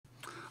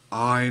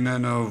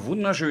Einen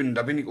wunderschönen,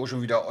 da bin ich auch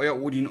schon wieder, euer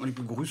Odin, und ich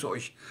begrüße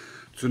euch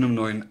zu einem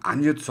neuen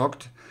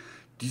Angezockt.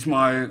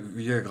 Diesmal,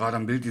 wie ihr gerade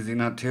am Bild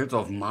gesehen habt, Tales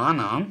of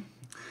Mana.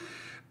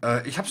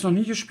 Ich habe es noch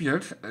nie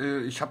gespielt.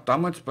 Ich habe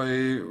damals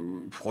bei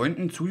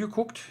Freunden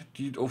zugeguckt,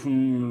 die auf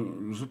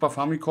dem Super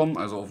Famicom,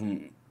 also auf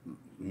dem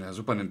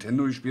Super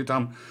Nintendo gespielt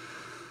haben.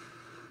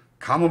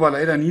 Kam aber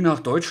leider nie nach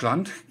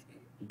Deutschland,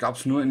 gab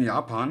es nur in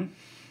Japan.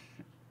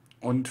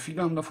 Und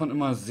viele haben davon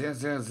immer sehr,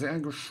 sehr, sehr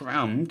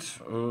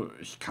geschwärmt.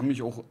 Ich kann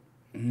mich auch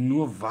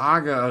nur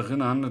vage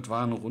erinnern, das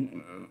war eine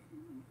Runde,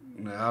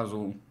 naja,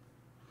 so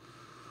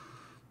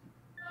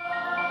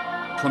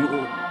von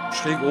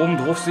schräg oben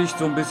drauf Sicht,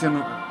 so ein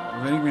bisschen,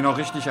 wenn ich mich noch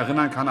richtig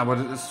erinnern kann, aber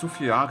das ist zu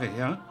viele Jahre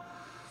her.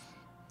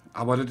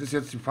 Aber das ist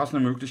jetzt die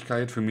passende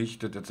Möglichkeit für mich,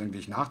 das jetzt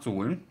endlich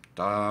nachzuholen,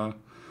 da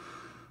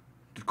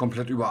das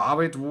komplett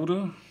überarbeitet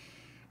wurde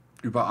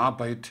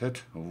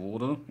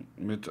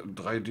mit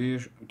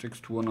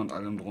 3D-Texturen und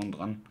allem drum und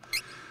dran.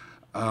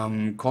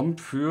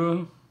 Kommt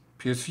für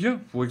PS4,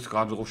 wo ich es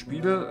gerade drauf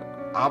spiele,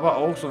 aber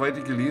auch, soweit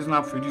ich gelesen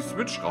habe, für die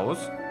Switch raus.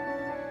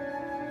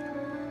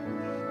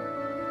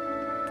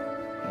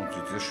 Und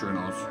sieht sehr schön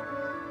aus.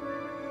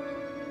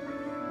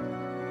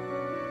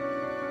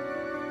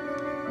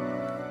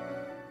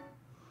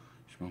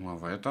 Ich mach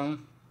mal weiter.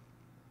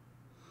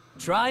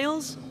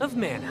 Trials of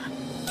Mana.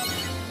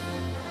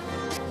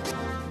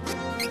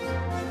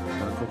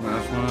 Gucken wir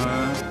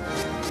erstmal.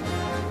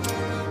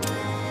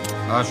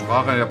 Ja,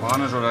 Sprache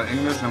Japanisch oder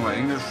Englisch, nehmen wir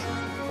Englisch.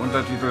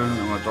 Untertitel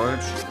nehmen wir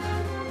Deutsch.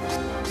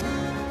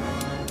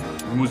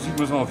 Die Musik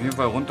müssen wir auf jeden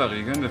Fall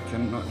runterregeln, das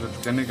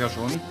kenne ich ja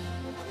schon.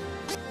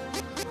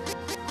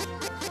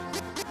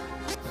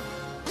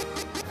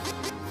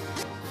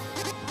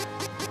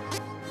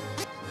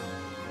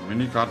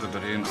 Minikarte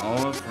drehen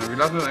aus. Wir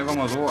lassen es einfach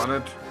mal so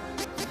alles.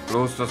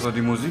 Bloß, dass wir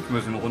die Musik ein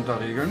bisschen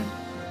runterregeln.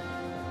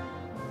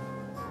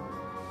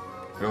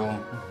 Ja,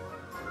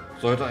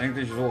 sollte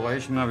eigentlich so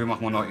reichen. Na, wir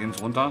machen mal noch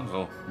eins runter.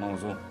 So, machen wir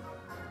so.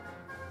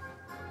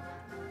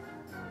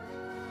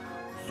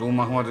 So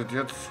machen wir das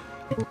jetzt.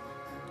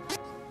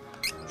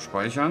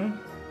 Speichern.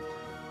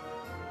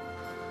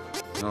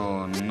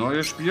 So,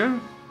 neues Spiel.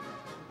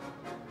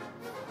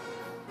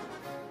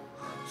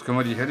 Jetzt können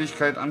wir die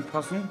Helligkeit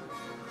anpassen.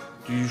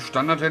 Die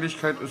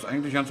Standardhelligkeit ist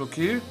eigentlich ganz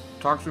okay.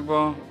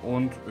 Tagsüber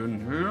und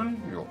in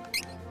Höhen. Jo.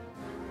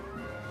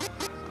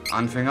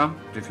 Anfänger,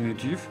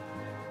 definitiv.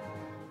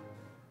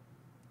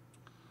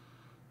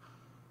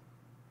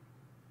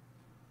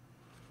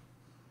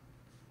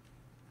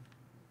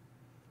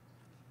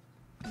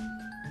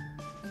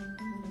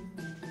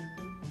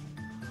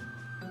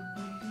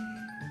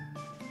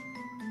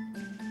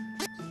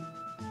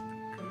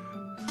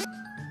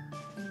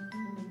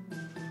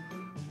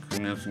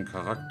 Jetzt einen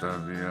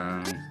Charakter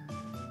wählen.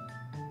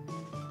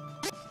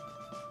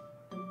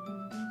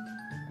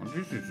 Und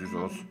die sieht süß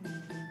aus.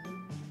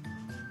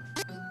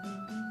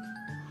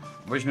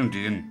 Aber ich nehme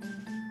den.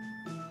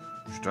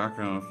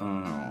 Stärke.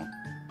 Ja.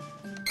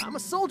 I'm a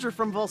soldier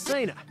from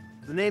Volsena.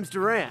 The name's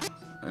Duran.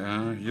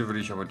 Ja, hier will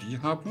ich aber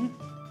die haben.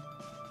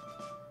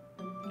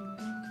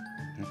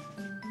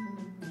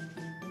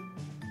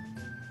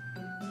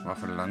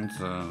 Waffe,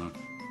 Lanze.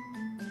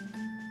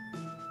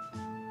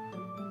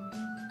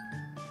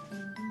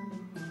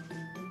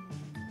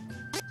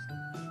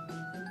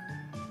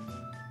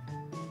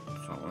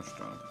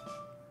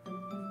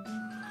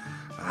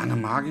 Eine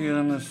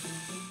Magierin ist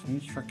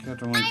nicht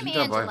verkehrt, wenn man die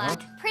dabei hat.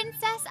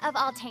 Princess of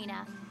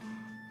Altena.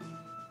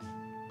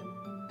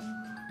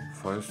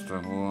 Fäuste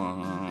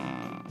hohe.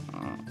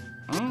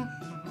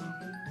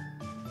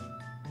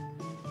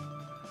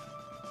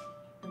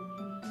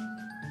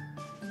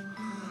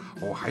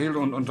 Oh, Heil-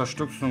 und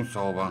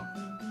Unterstützungszauber.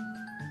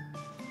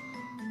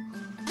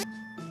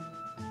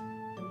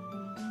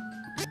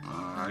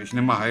 Ich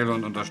nehme mal Heil-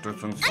 und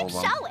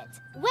Unterstützungszauber.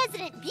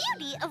 Resident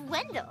Beauty of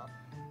Wendell.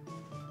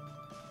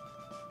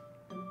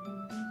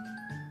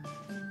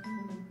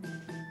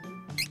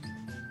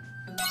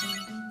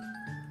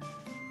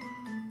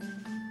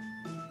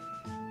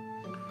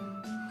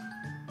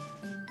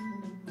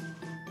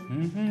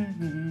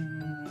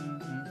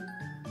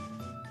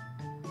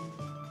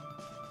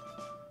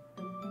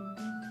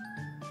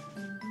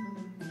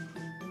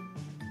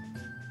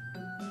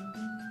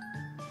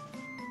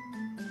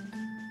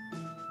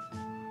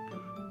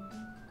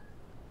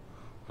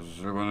 Also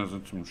silberne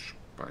sind zum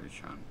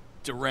Speichern.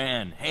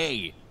 Duran,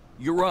 hey,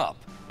 you're up.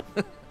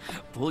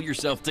 Pull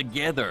yourself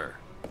together.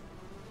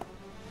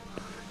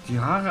 Die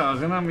Haare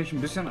erinnern mich ein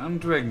bisschen an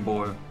Dragon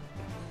Ball.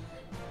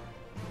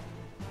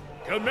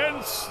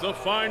 Commence the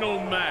final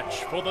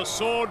match for the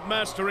Sword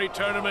Mastery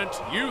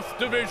Tournament Youth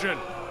Division.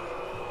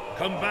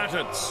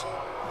 Combatants,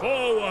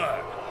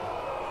 forward!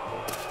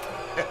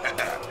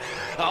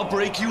 I'll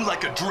break you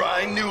like a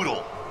dry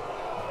noodle.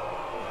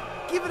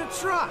 Give it a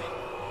try.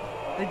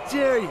 I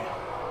dare you.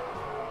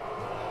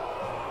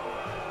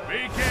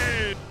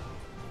 Begin!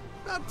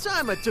 About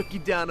time I took you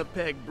down a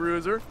peg,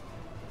 Bruiser.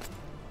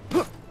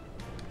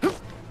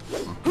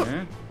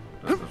 Okay,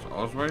 das ist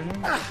Ausweichen.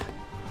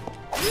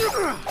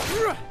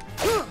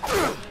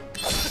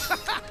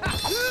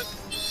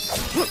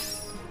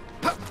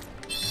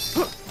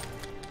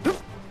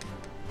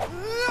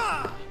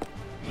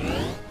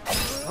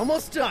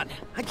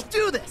 I can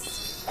do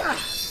this!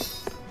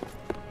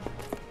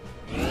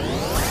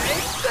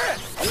 Take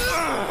this!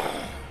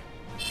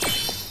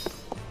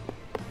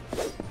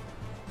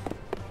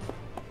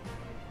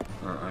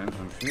 Eins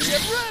und 4.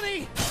 Get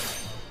ready!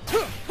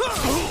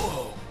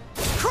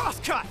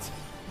 Crosscut!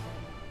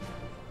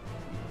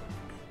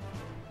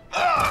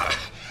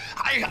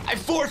 I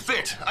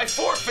forfeit! I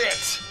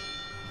forfeit!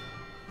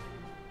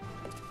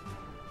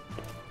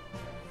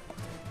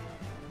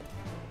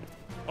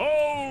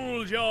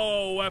 Hold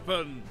your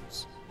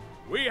weapons.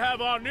 We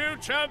have our new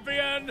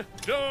champion,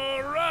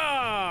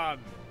 Duran.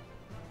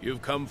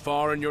 You've come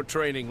far in your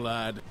training,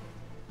 lad.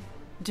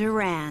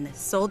 Duran,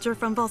 soldier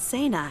from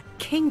Volsena,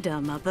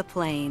 kingdom of the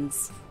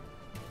plains.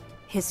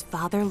 His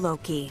father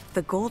Loki,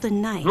 the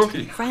Golden Knight,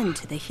 Loki. friend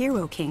to the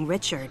hero king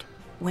Richard,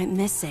 went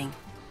missing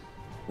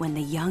when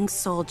the young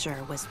soldier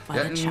was but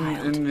Ja, a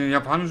child. in den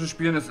japanischen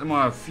Spielen ist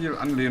immer viel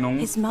Anlehnung.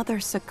 His mother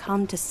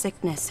succumbed to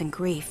sickness and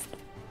grief,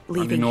 die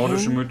leaving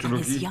nordische him and Mythologie.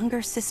 his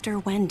younger sister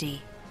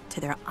Wendy to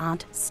their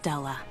aunt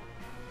Stella.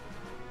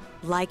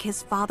 Like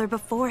his father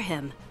before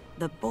him,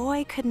 the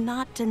boy could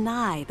not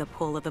deny the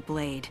pull of the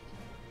blade.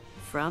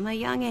 From a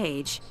young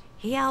age,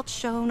 he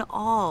outshone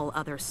all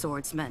other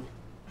swordsmen,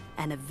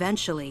 and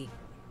eventually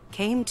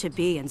came to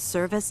be in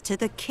service to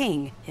the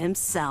king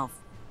himself.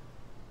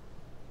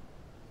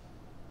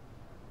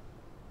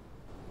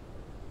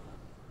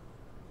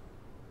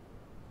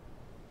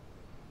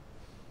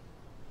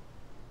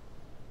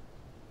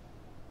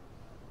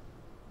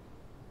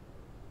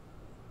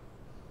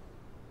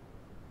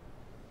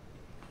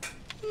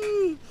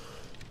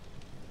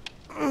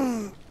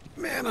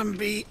 Man, I'm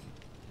beat.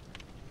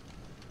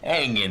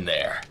 Hang in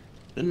there.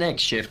 The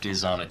next shift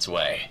is on its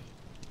way.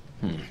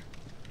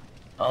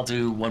 I'll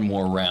do one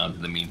more round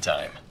in the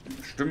meantime.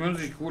 Stimmen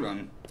sich gut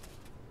an.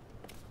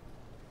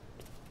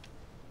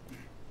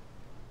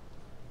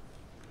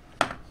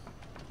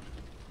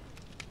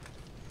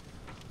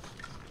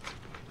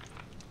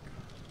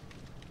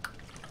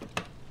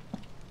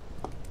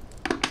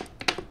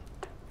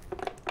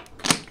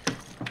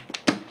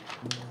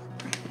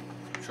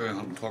 Entschuldigung,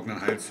 hab einen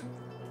trockenen Hals.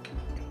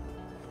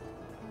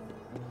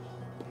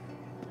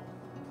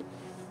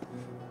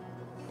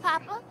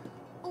 Papa,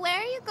 where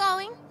are you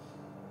going?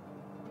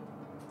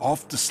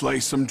 Off to slay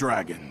some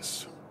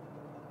dragons.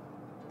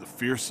 The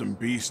fearsome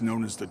beast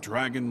known as the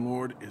Dragon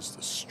Lord is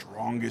the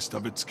strongest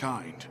of its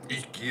kind.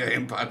 Ich gehe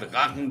ein paar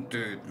Drachen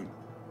töten.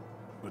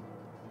 But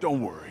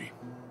don't worry.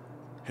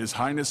 His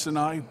Highness and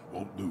I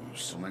won't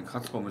lose. So, mein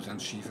Kratzbaum ist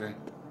ganz schief, ey.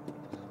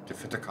 Der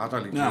fette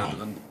Kater liegt Now. wieder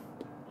drin.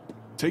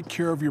 Take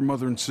care of your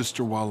mother and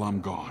sister while I'm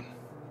gone.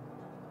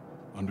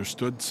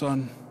 Understood,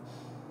 son?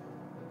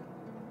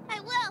 I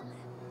will.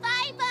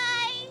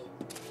 Bye-bye.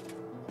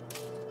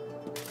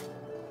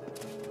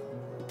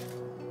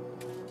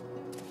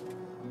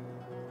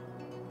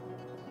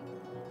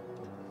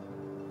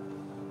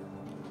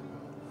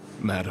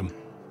 Madam,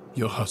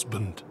 your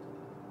husband,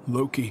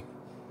 Loki,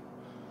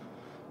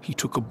 he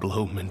took a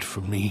blow meant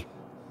for me,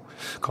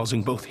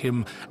 causing both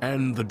him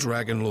and the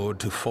Dragon Lord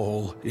to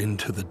fall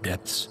into the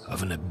depths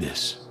of an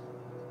abyss.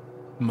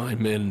 My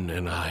men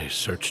and I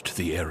searched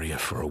the area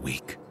for a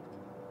week,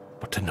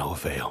 but to no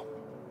avail.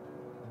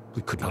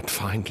 We could not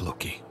find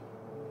Loki.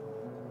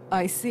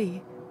 I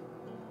see.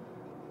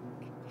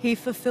 He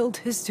fulfilled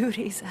his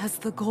duties as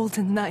the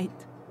Golden Knight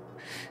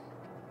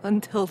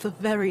until the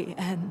very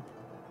end.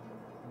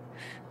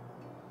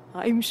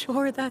 I'm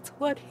sure that's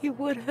what he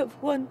would have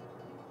wanted.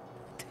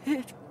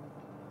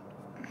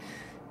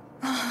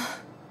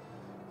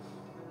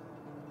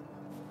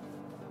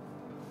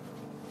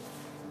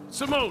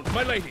 Simone,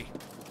 my lady!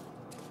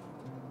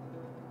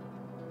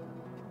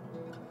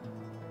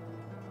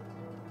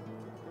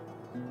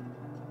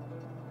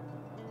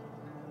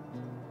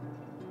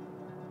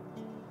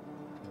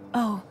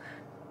 Oh,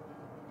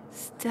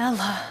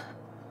 Stella.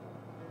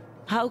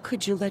 How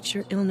could you let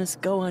your illness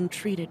go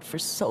untreated for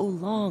so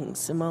long,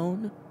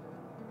 Simone?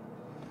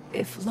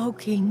 If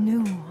Loki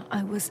knew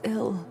I was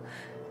ill,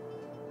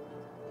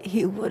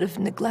 he would have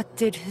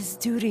neglected his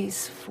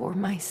duties for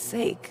my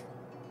sake.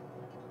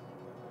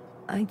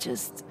 I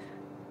just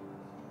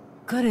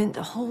couldn't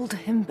hold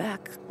him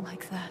back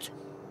like that.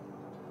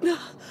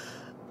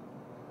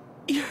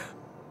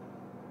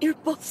 You're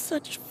both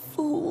such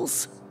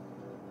fools.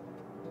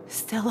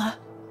 Stella,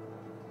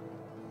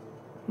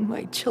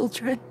 my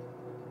children.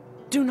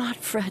 Do not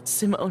fret,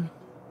 Simone.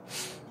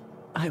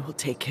 I will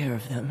take care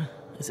of them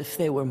as if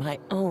they were my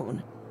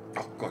own.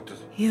 Oh Gott. Das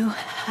You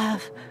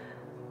have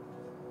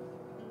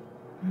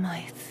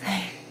my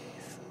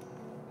thanks.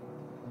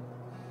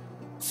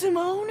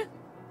 Simone?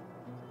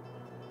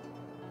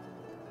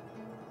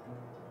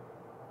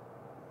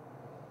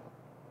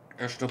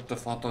 stirbt der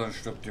Vater, dann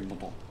stirbt die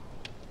Mutter.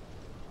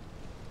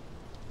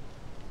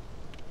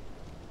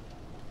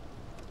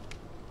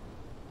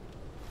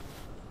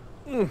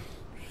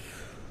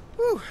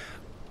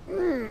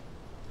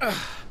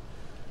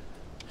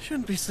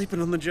 Shouldn't be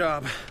sleeping on the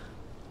job.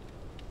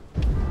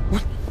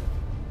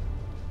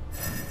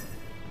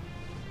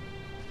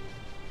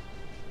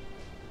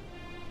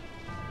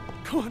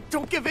 Come on,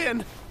 don't give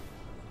in.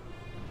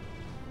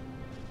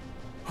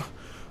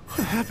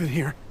 happened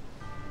here?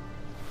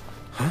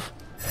 Huh?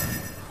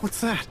 What's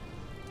that?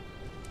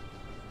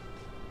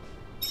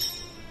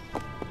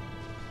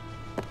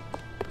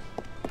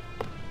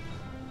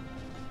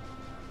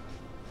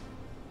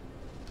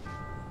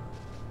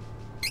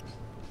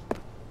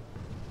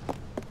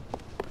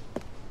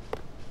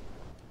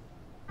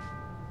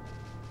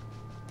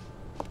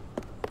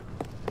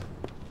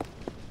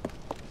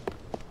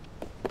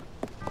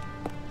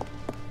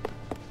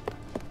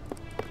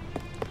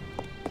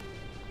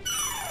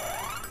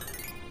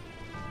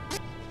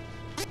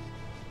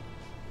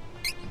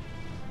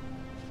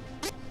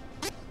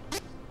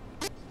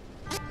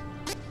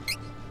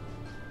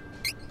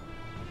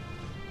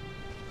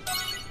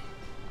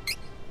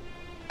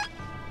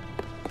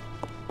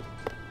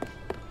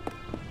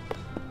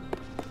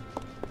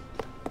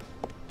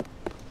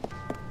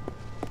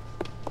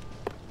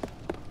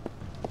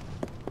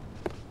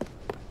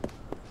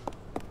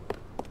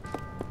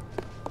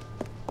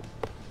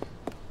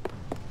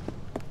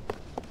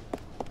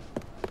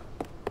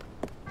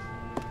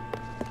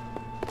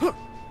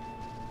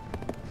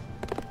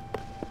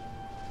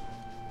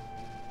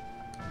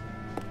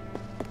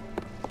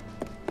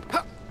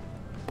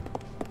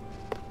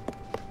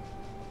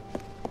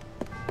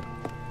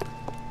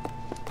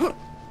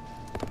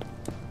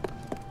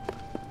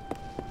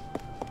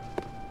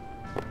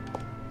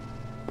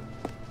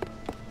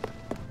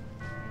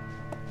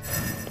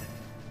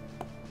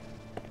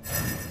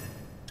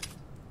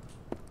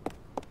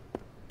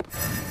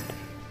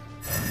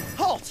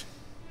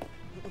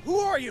 Who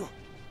are you?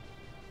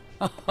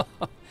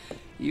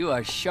 You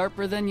are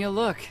sharper than you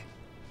look.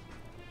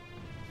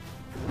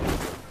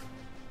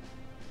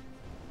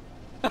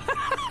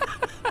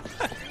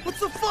 What's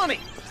so funny?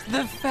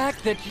 The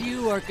fact that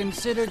you are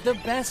considered the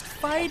best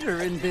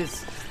fighter in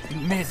this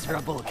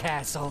miserable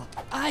castle.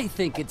 I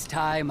think it's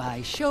time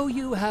I show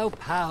you how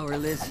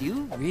powerless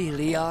you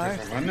really are.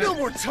 No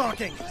more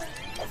talking!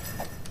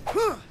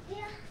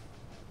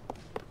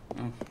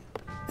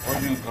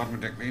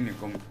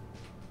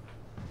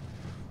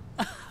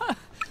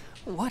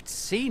 What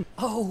scene?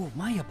 Oh,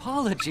 my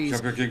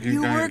apologies.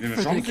 You work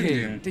for the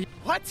king.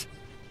 What?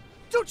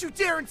 Don't you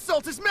dare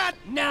insult his man!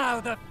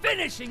 Now the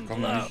finishing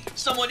blow.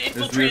 Someone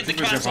infiltrated the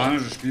castle.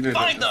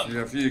 Find them.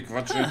 Wieder viel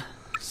Quatsche.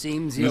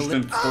 Seems Nicht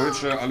ins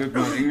Deutsche, alles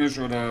nur Englisch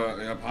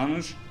oder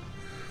Japanisch.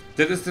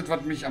 Das ist das,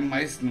 was mich am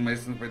meisten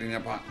bei den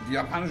die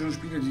japanischen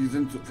Spiele, die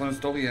sind von der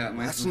Story her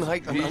meistens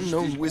richtig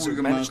cool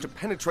gemacht.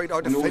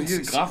 Und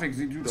hier, Grafik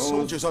sieht gut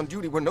aus,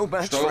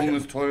 Steuerung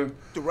ist toll.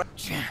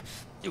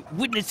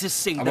 Witnesses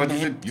say Aber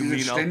diese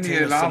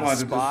ständige Lava,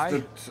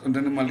 das und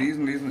dann immer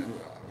lesen,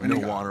 wenn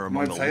ich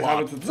mal Zeit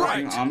habe zu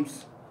zocken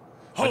abends,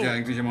 was ja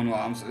eigentlich immer nur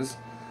abends ist.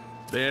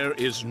 There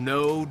is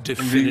no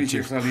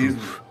definitive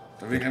proof.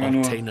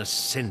 Altaina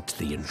sent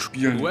the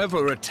intruder.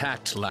 Whoever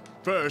attacked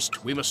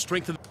first, we must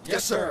strengthen.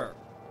 Yes, sir.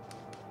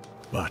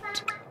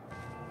 But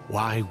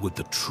why would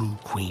the true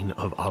queen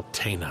of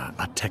Altaina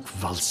attack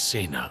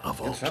Valsena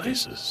of all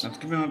places? Jetzt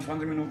gib mir noch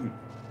 20 Minuten.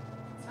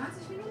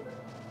 20 Minuten?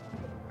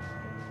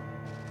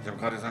 Ich habe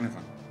gerade erst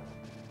angefangen.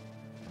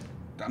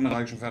 Der andere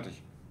habe ich schon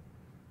fertig.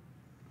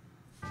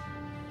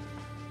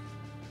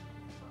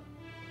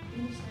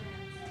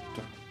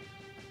 So.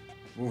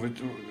 Wo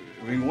willst du?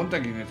 Wegen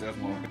runtergehen jetzt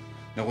erstmal.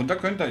 Na, runter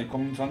könnt ihr. Ich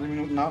komme in 20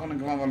 Minuten nach und dann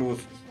fahren wir los.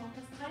 Ich brauche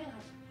das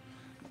Dreirad.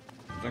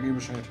 Sag ihr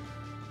Bescheid.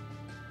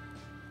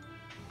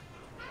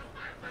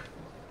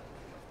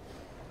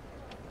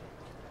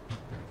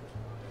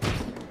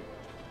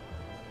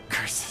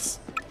 Curses.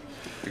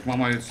 Ich mach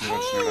mal jetzt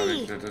was schneller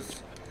weg.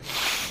 Das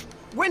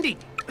Wendy!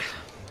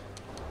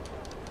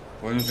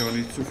 wollen uns aber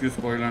nicht zu viel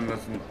spoilern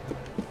lassen.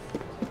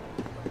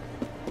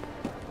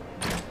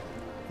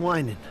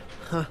 Whining,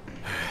 huh?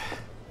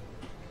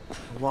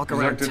 Walk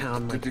around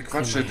town like die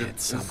Quatsche,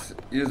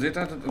 ihr seht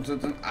das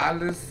sind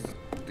alles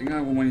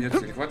Dinger, wo man jetzt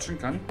hier quatschen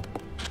kann.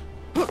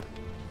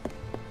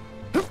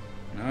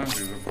 Na,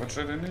 wieso quatscht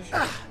er denn nicht?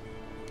 Da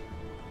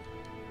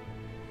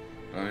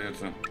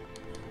jetzt.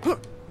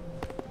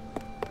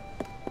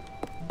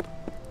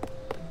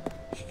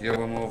 Ich gehe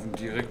aber mal auf den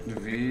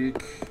direkten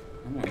Weg.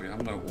 Guck mal, wir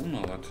haben da oben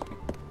noch was.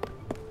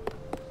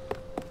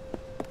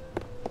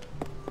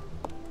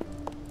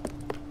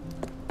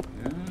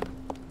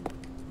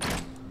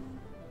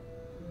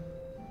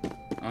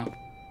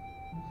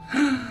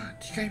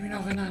 Die kann ich mich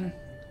noch erinnern.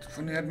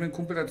 Von der hat mir ein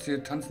Kumpel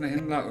erzählt, tanzende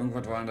Händler,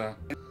 irgendwas waren da.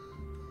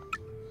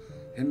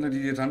 Händler,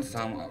 die getanzt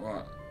haben,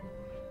 aber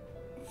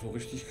so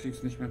richtig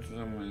krieg's nicht mehr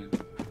zusammen. Ey.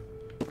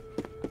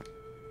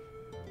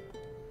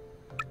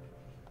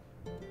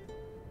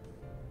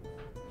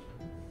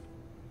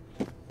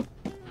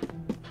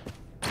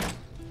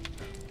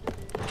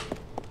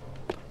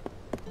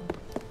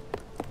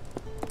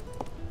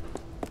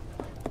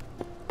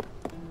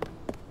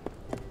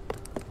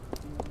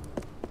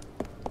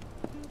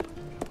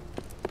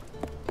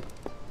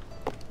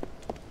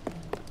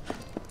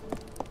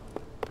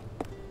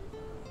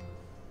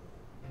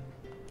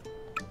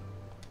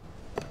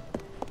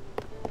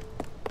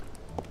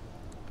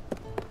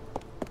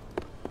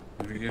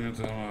 Wir gehen jetzt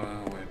mal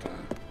weiter.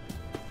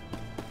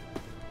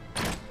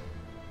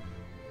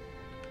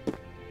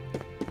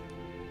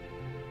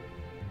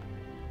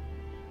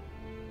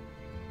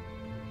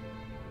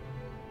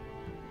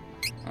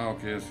 Ah,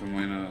 okay, das ist für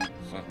meine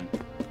Sachen.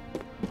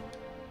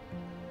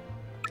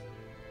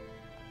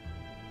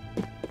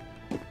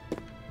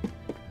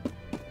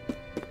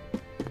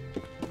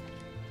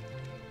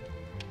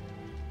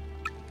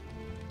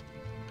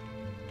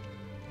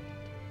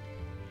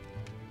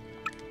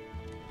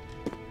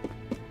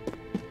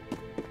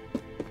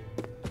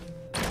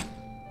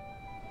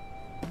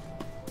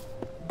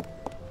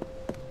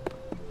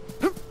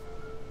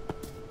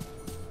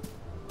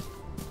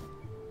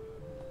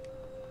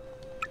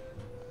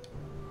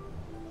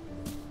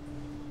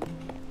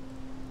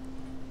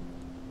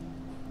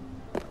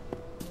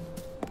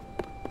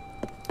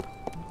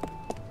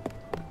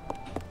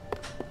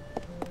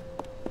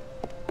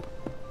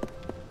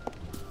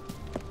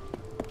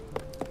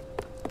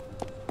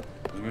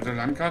 Mit der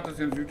Landkarte ist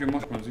den Süd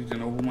gemacht, man sieht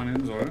genau, wo man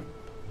hin soll.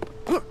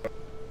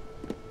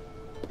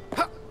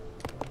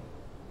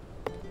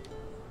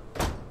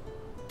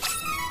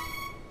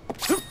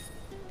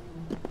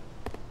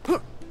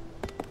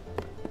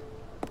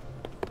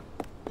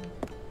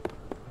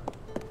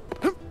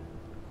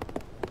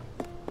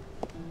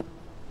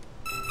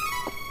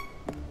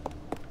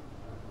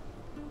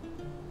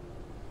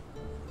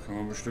 Kann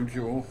man bestimmt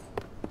hier hoch.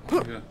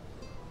 Hier.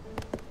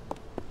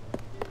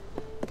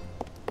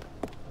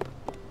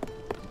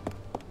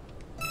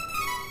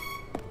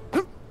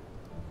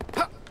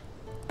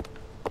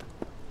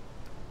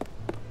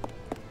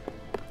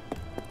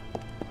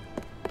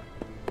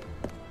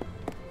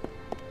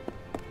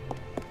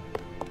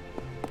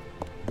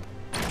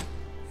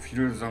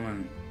 Viel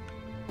sammeln.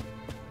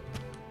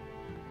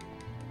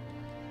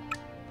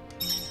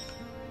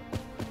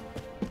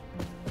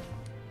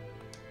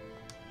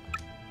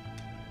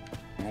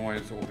 Machen wir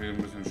jetzt auch hier ein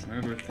bisschen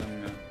schnell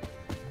durchrennen. Ja.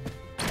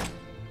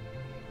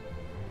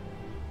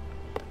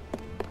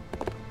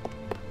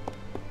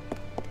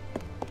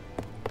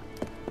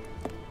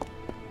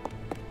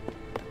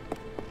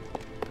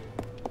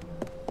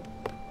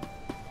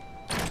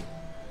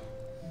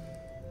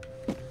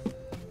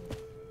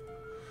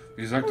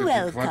 Wie sagt ihr,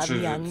 die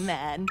Quatsche Welcome, young jetzt?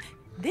 man.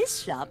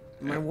 This shop...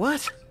 My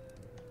what?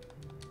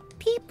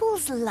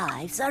 People's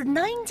lives are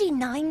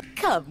 99...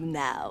 Come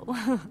now.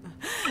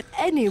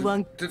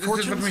 Anyone... Das ist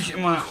das, was mich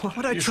immer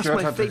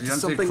gestört hatte, die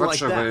ganze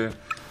Quatsche, weil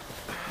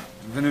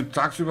wenn du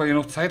tagsüber hier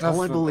noch Zeit hast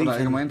oder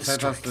allgemein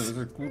Zeit hast, das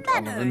ist gut,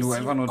 aber wenn du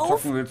einfach nur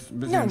zocken willst, ein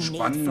bisschen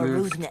entspannen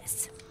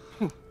willst,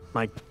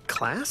 My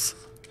class?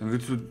 dann will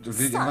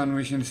ich einfach nur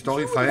mich in die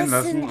Story fallen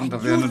lassen und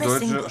da wäre eine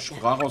deutsche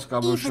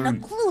Sprachausgabe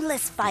schön.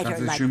 Kannst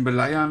du dich schön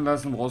beleiern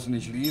lassen, brauchst du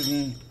nicht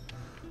lesen.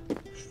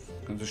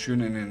 Kannst du schön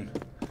in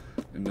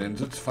deinen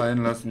Sitz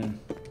fallen lassen.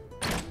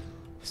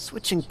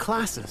 Switching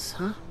classes,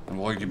 huh? Dann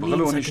brauche ich die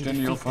Brille auch nicht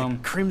ständig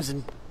aufhaben.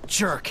 Crimson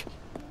jerk.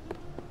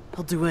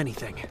 He'll do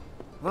anything.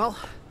 Well,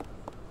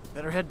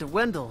 better head to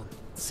Wendell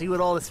and see what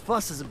all this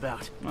fuss is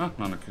about. Ach,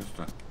 na, eine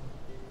Kiste.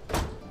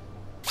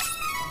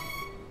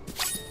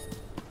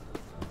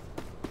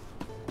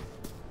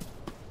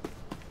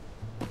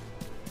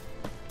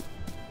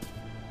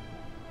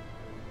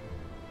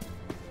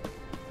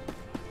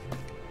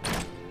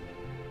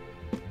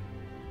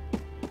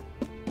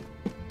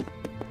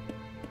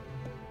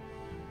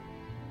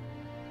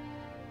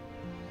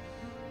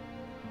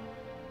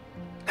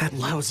 That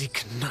lousy,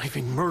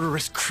 conniving,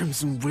 murderous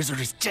Crimson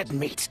Wizard is dead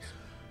meat.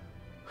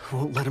 I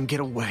won't let him get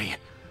away.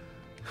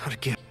 How to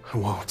get... I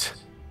won't.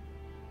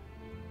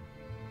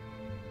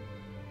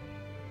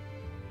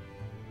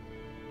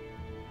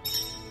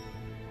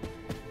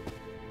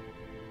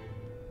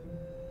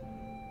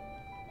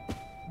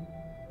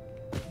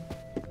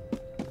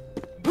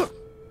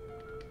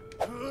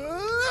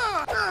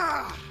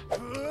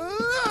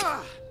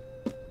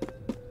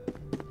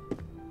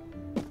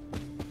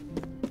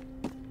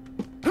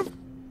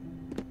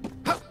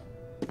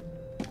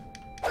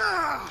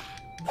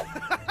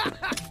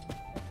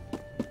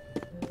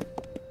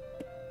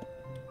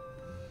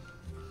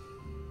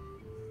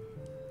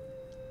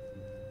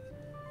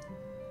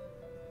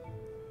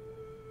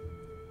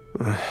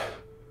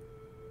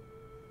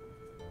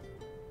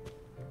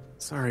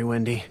 Sorry,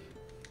 Wendy.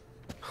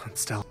 Aunt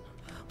Stella.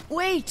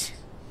 Wait!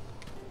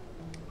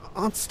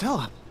 Aunt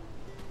Stella.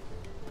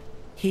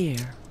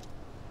 Here.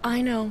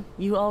 I know,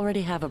 you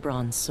already have a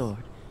bronze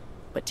sword,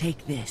 but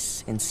take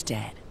this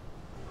instead.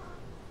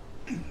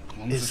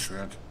 Is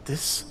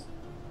this?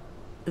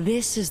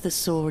 This is the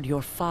sword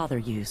your father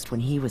used when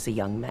he was a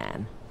young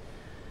man.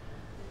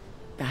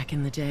 Back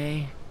in the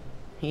day,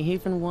 he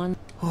even won...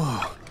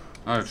 Oh.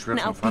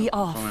 Now be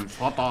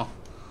off.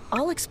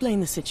 I'll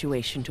explain the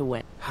situation to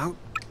Wen. How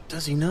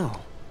does he know?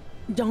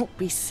 Don't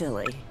be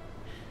silly.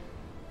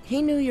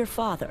 He knew your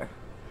father.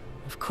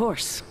 Of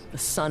course, the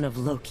son of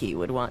Loki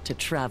would want to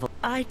travel.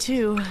 I,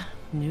 too,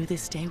 knew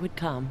this day would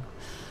come.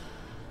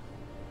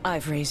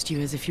 I've raised you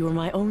as if you were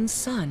my own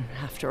son,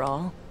 after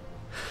all.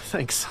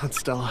 Thanks, Aunt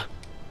Stella.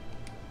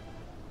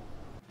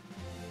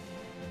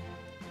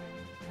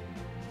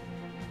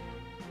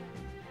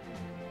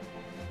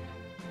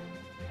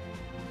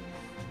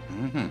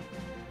 Mhm.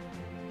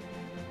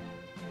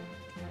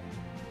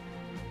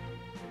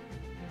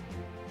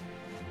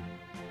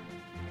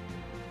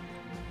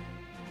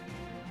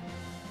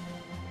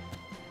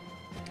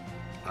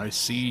 I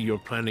see you're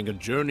planning a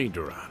journey,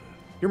 Duran.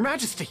 Your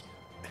Majesty,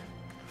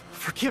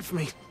 forgive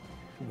me.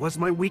 It was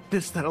my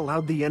weakness that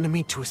allowed the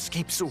enemy to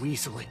escape so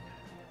easily.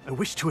 I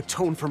wish to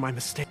atone for my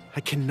mistake.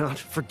 I cannot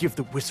forgive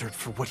the wizard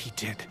for what he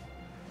did.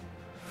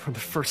 For the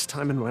first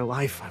time in my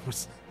life, I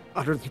was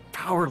utterly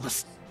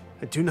powerless.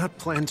 I do not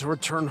plan to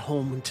return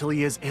home until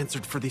he has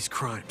answered for these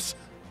crimes.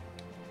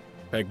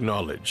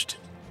 Acknowledged.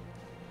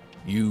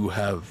 You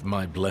have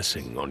my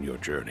blessing on your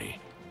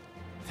journey.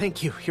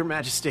 Thank you, Your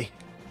Majesty.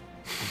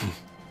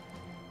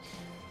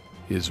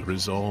 His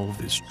resolve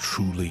is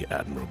truly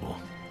admirable.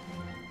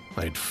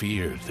 I'd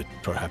feared that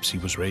perhaps he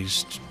was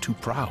raised too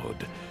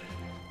proud,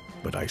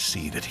 but I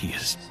see that he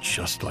is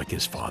just like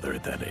his father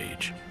at that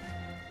age.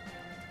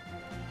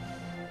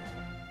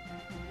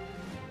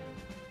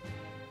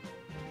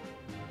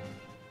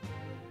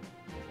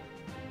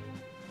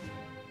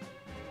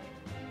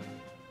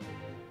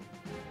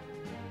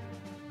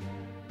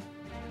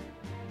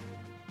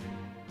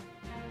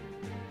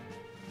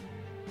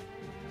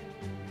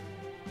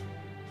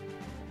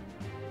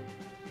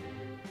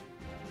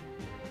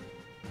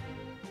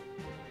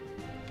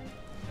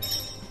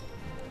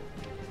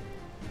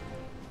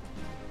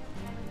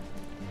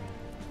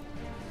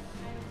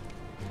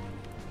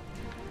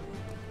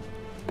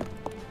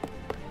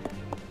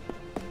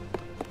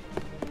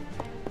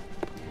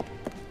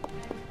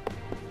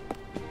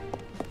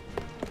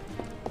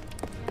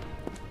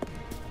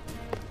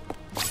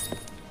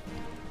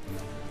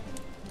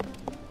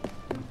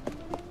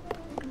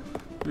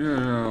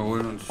 Wir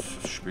holen uns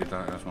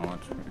später erstmal was.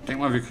 Ich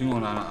denke mal, wir kriegen auch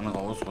eine andere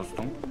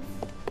Ausrüstung.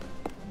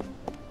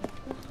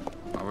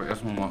 Aber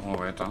erstmal machen wir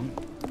weiter.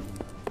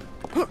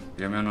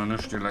 Wir haben ja noch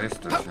nichts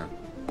geleistet hier.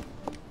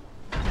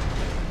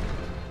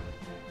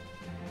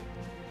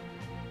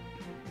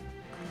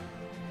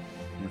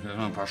 Ich muss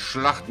erstmal ein paar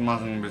Schlachten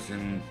machen, ein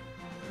bisschen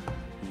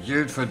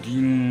Geld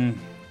verdienen.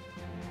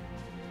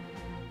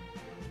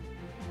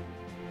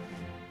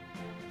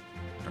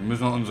 Dann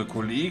müssen wir unsere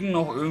Kollegen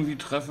noch irgendwie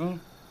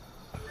treffen.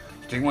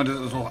 Ich denke mal, das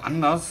ist auch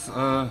anders,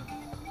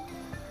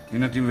 je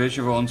nachdem,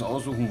 welche wir uns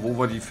aussuchen, wo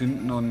wir die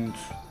finden, und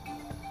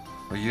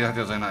weil jeder hat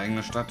ja seine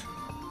eigene Stadt.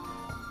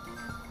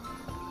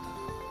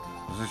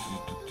 Dass sich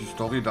die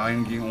Story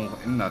dahingehend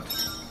auch ändert.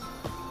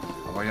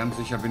 Aber ganz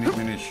sicher bin ich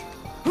mir nicht.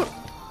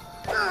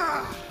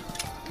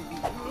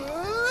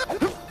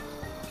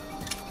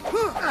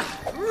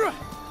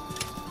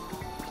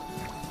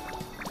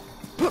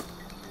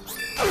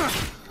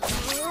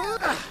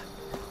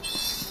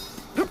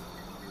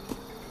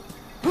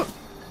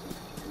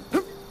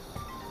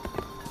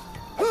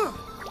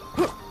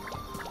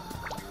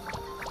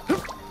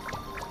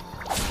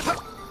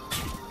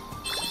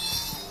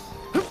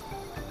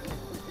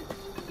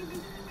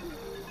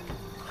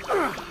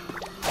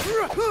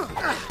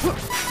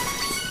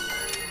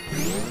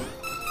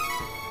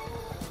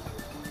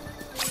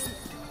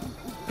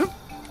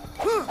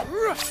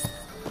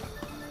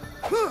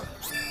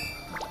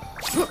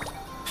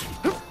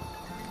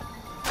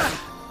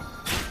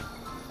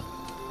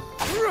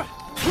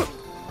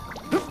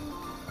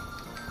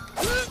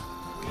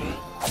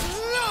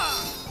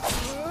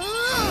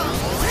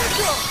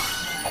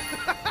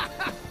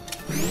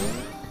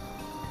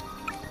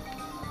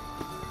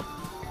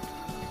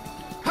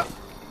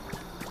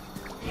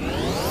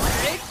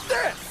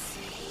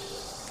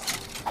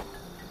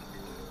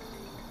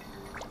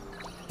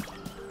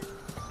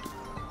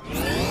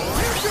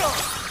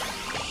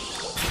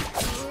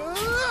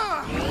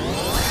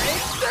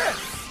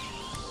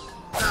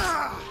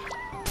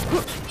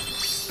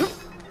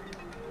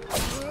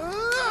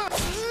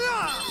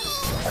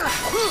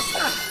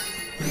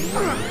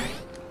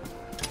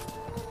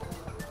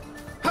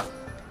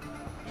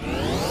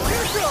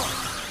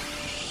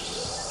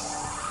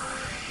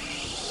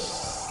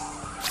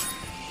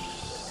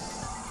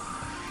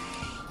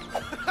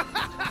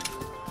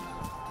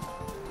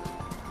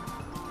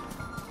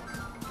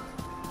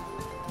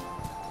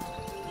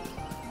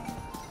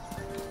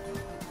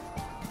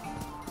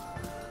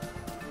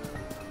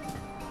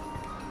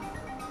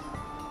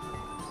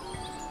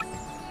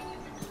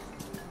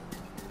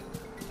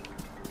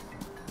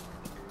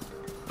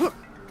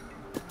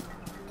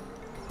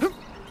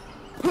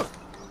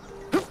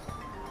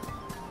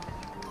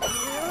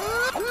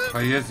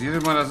 Weil jetzt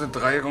jedes Mal, dass es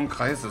Dreieck und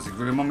Kreis ist. Ich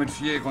will immer mit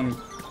Viereck und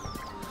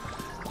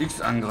X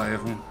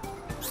angreifen.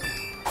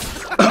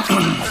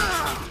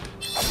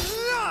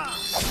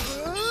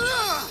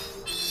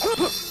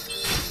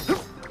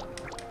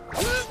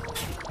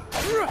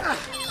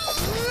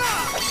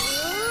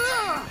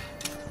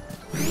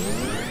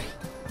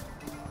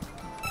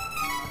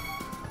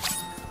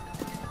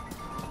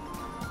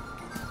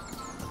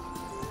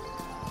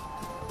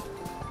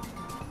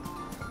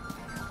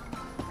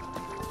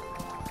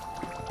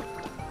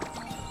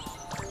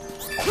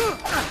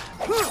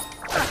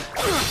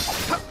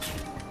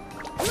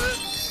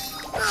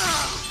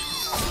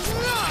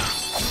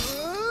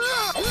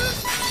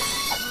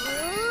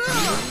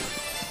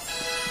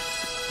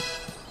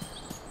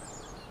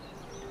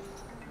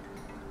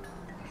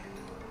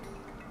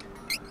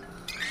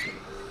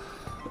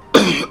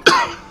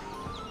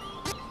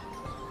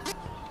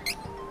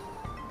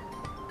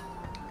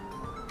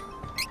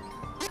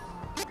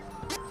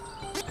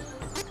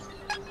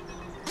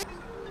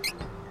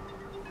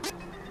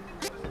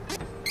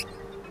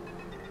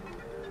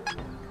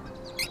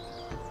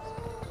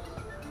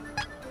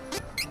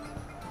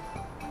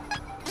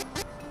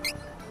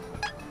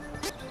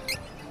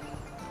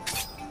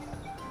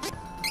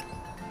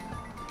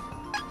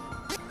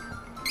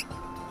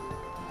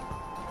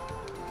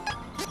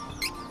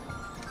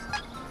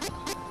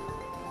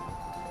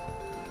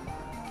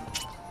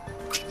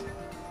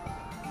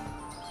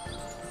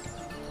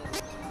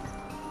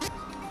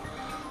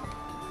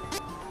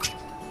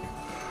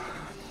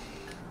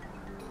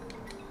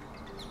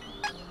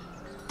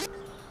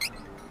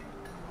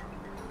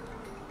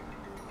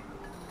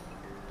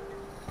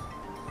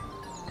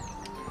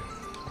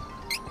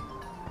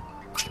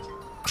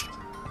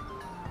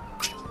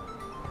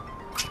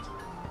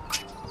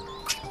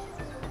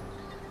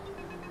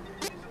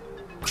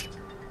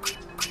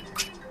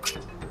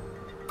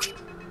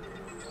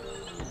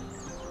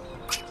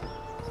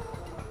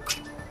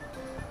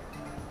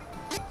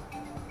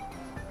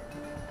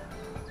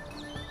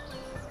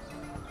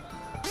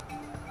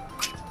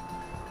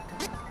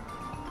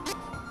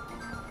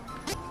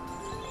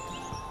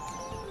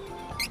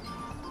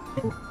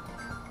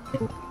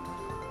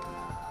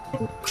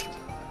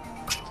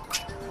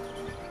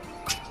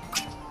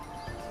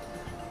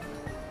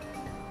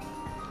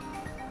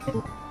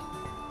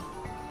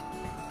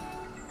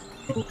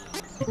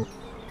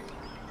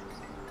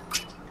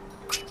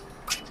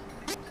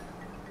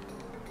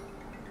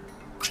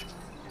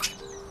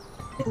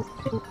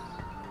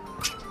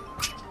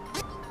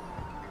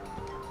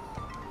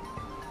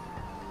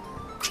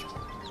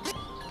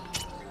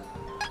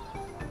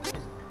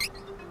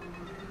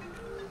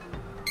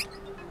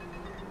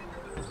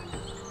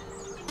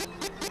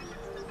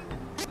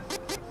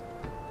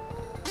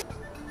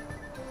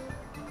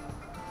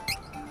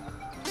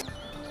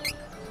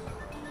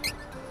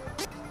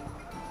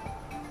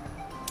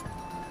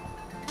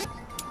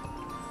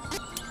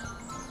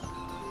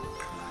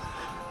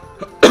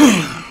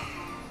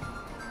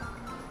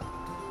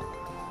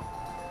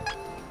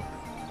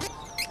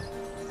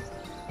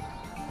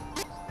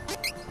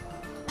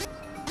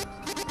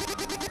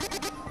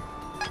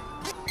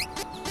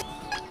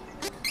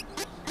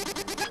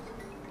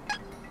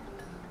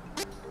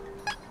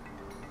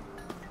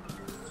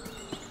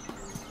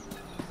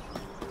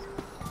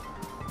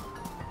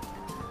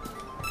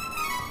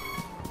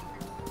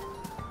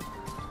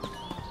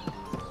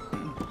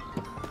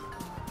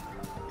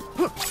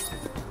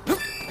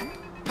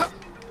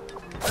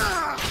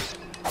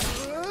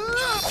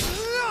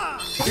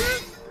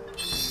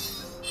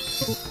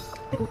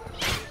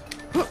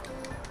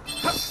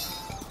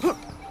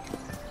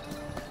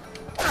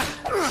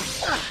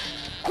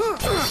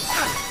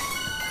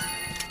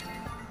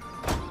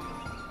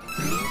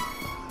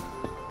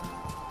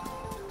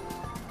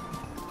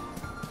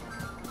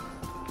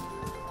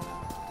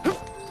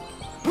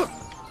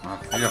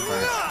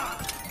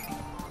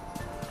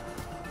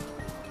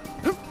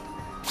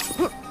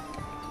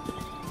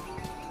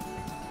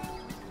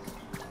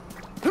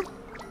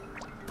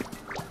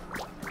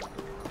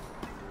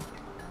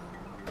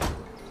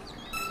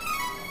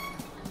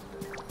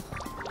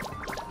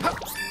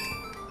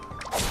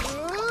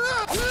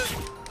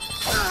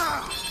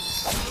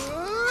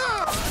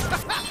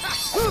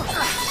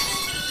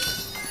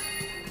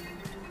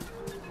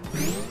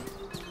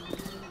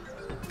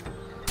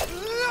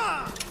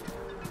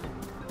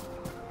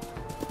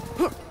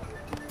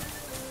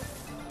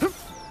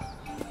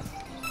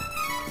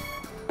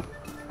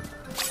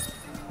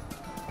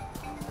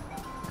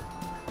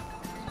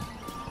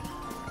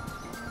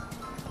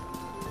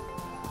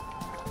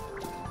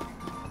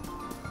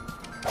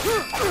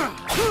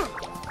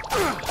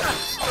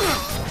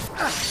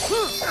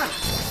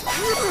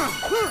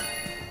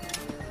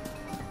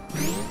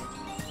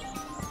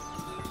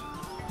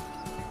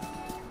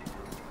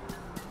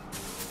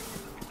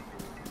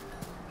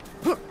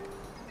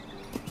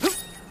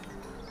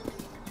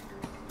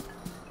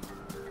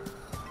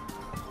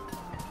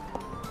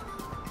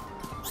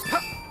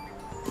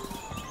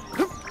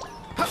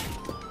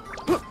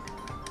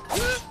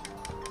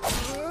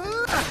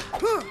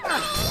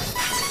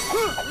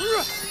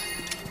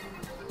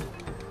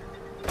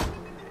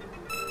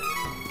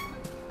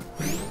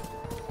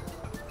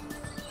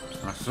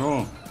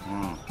 So.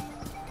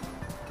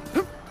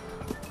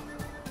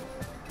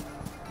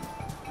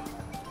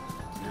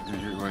 Hätten wir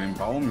hier über den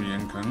Baum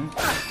gehen können.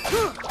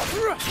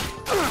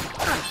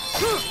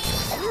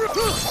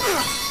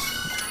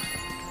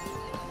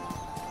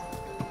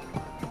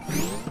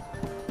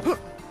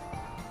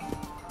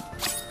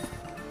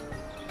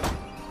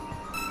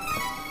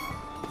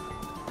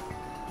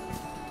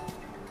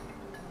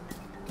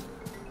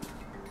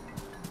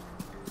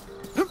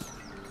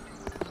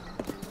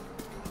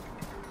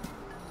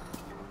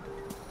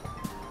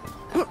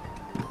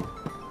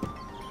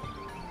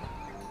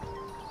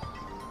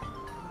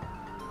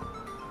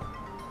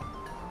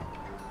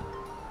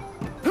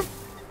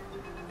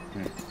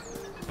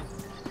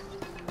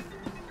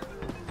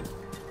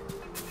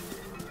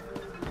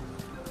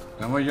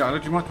 Dann haben wir hier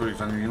alles gemacht, würde ich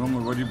sagen. Wir gehen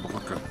mal über die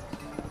Brücke.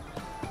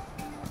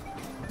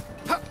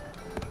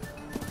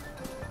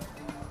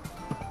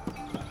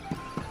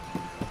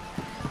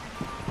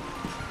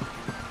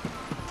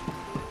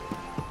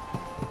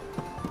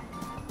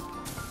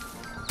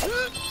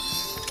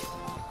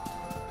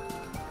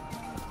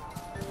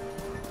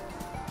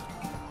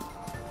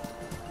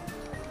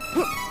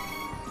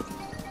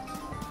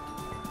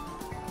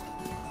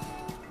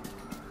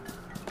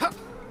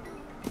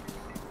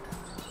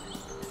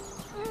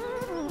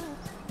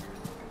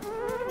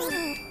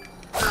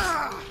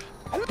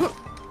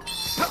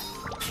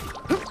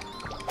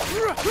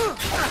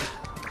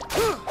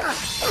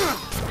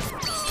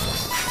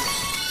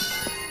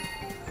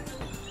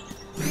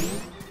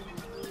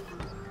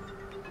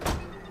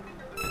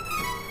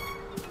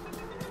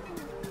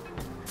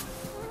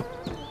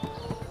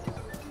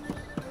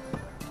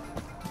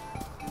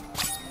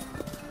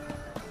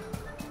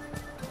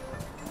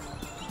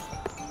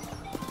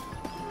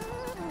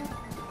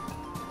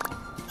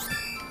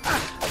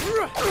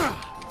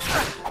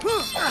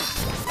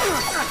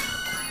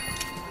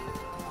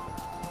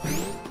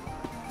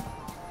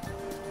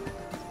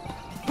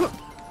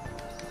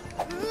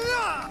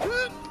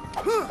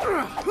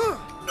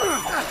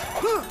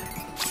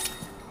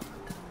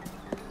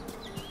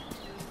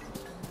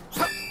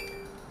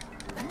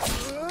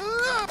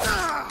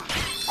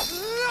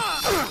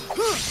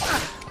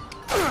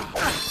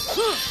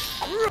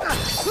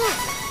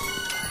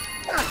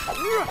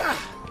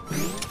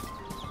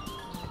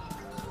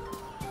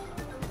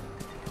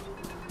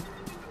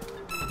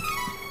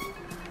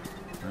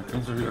 Da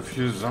kannst du wieder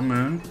viel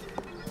sammeln.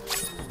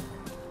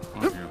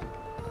 Okay.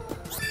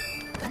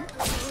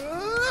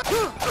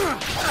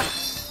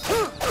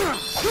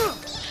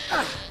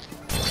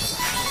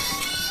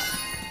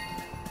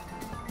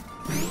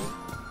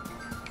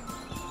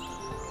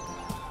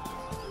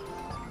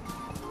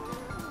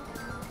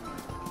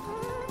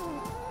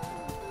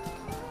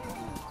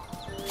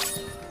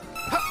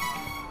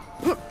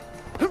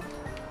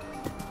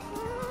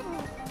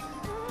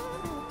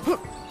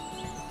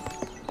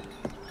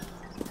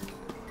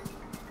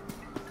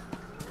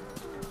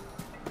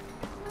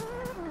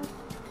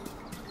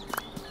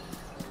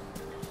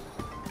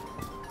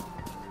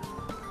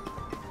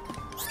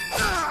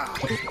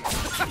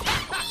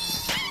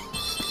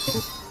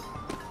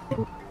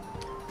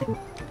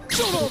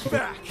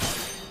 Back!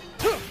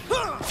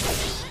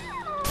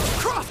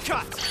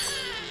 Crosscut!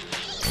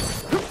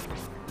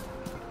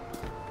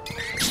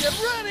 Get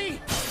ready!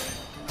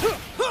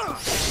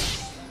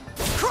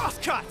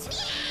 Crosscut!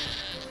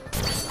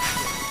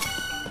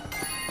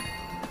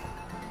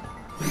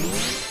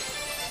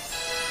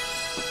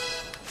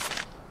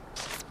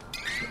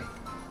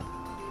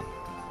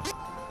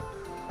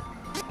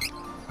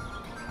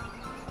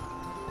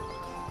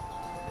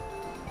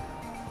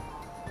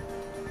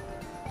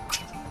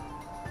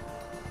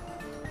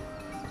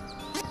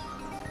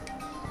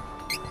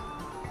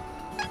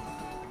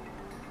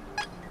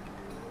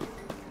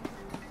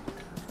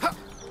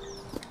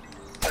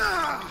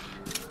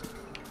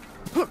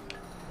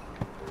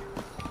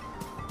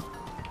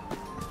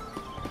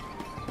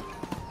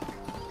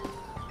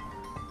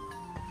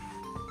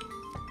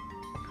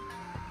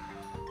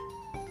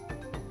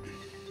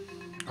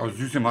 Aber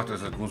süß gemacht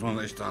ist das, muss man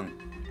echt sagen.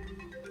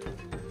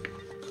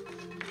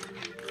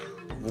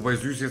 Wobei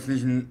süß jetzt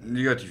nicht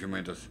negativ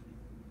gemeint ist.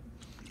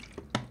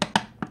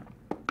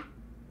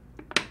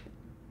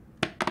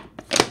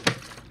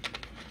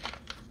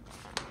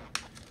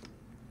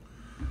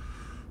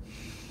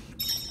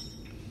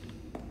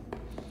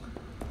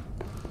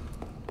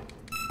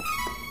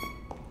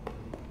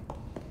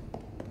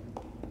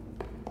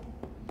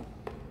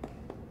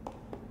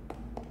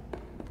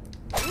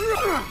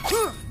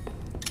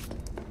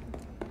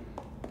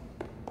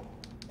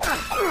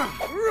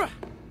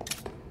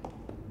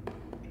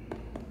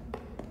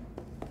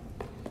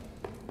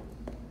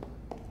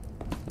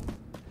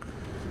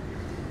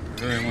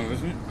 Ja, mal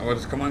wissen. Aber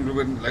das kann man,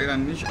 glaube ich, leider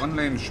nicht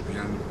online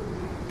spielen.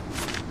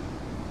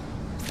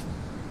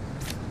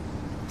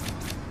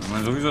 Wenn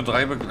man sowieso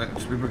zwei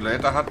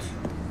Begleiter hat,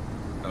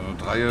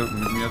 also 3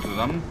 mit mir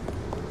zusammen.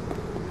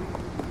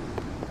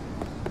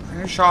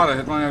 Finde ich schade,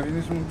 hätte man ja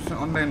wenigstens ein bisschen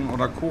online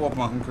oder Koop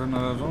machen können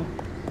oder so.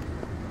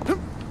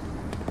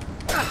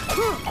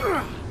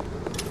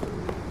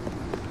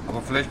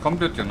 Aber vielleicht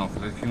kommt das ja noch,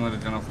 vielleicht kriegen wir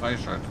das ja noch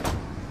freigeschaltet.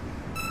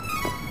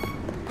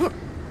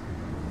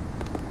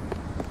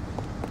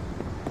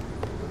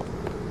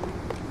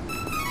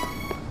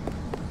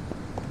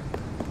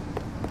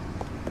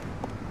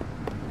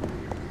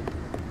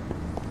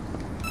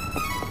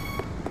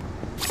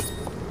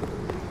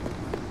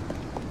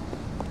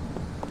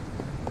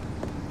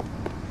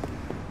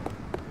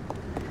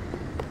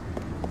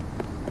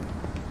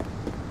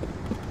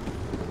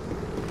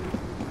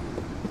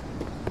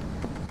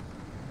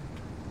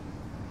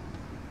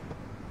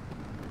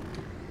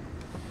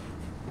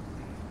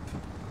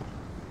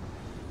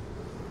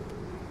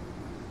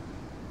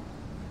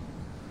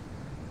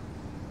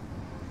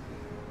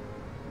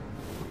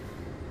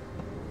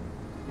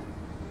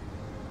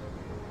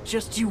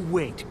 Just you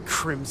wait,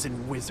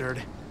 Crimson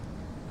Wizard.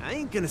 I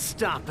ain't gonna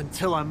stop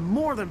until I'm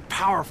more than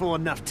powerful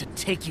enough to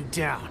take you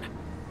down.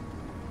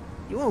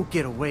 You won't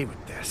get away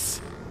with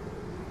this.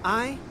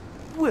 I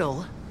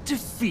will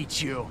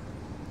defeat you.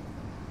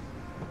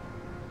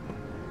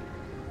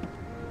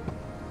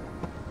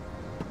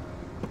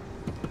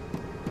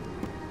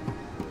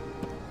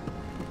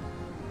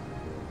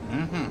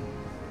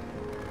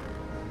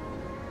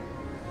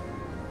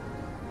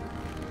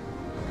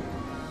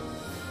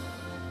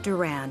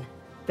 Duran,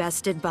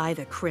 bested by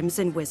the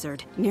Crimson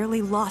Wizard,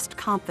 nearly lost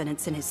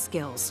confidence in his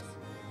skills.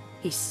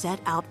 He set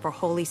out for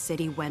Holy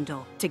City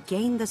Wendell to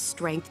gain the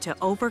strength to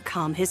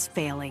overcome his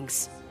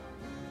failings.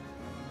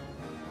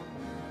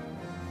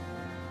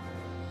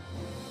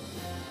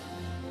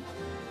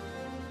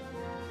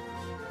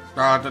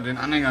 Da hat er den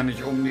Anhänger nicht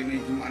den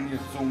ich ihm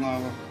angezogen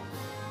habe.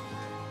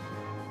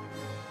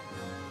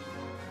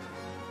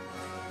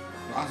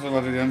 Achso,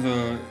 warte, die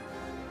ganze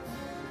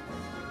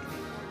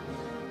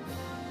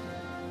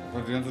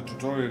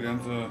Tutorial, die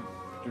ganze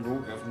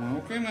Dialog erstmal.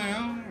 Okay,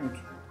 naja, gut.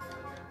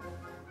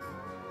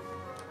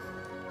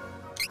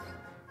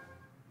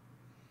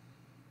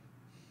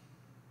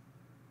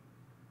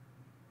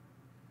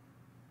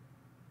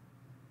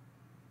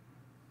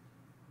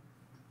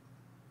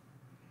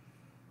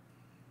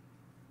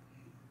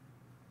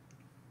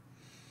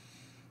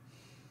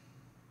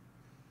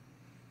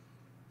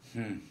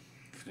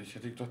 Vielleicht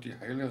hätte ich doch die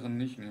Heilerin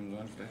nicht nehmen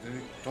sollen. Vielleicht hätte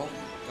ich doch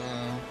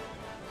da...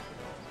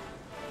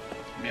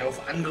 mehr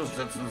auf Angriff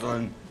setzen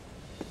sollen.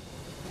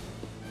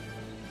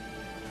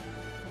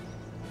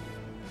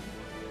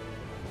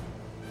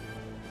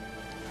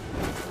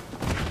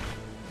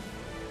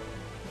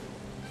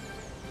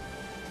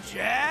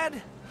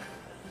 Chad?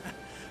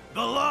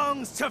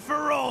 Belongs to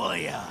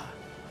Ferolia.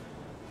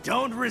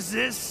 Don't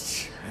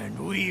resist, and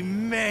we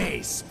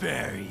may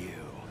spare you.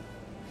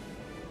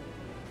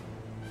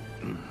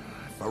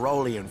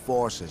 Ferolian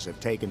forces have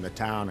taken the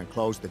town and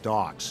closed the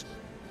docks.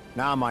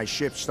 Now my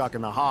ship's stuck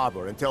in the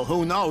harbor until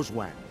who knows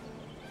when.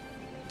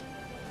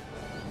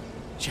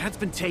 Chad's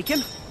been taken?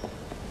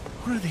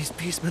 What are these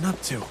beastmen up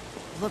to?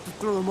 I'd love to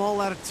throw them all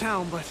out of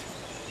town, but...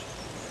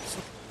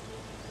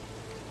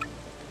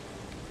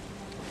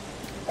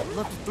 I'd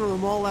love to throw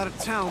them all out of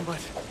town, but...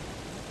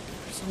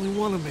 There's only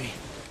one of me.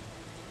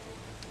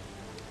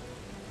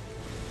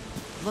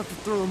 I'd love to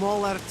throw them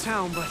all out of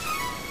town, but...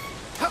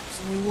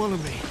 There's only one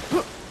of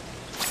me.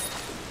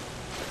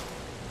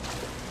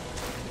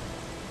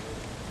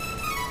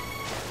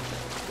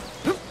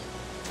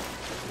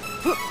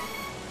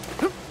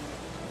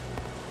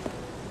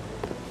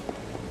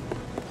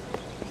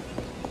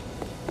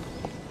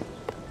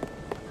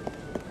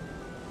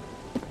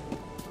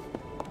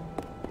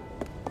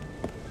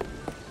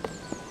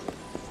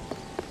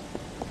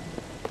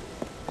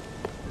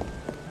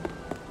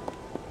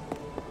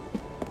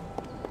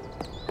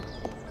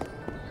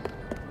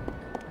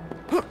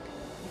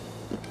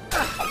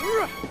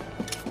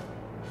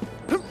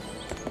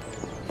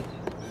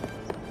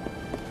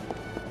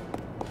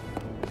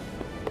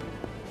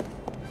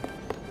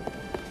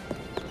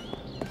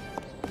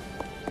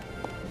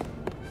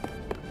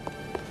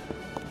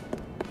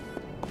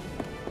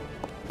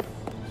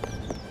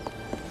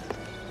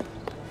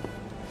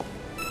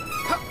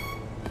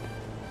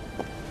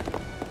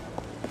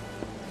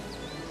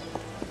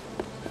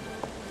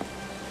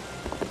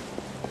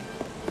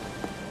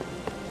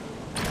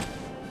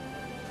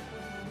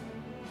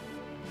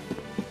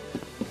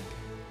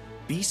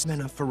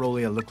 Beastmen of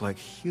Ferolia look like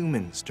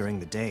humans during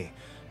the day,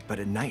 but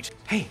at night...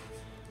 Hey,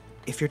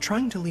 if you're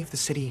trying to leave the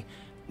city,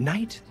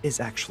 night is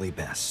actually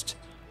best.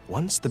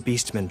 Once the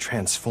beastmen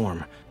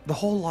transform, the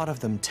whole lot of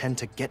them tend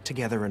to get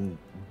together and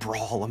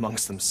brawl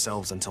amongst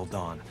themselves until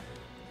dawn.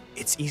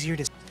 It's easier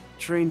to...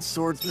 Trained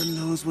swordsman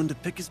knows when to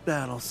pick his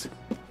battles.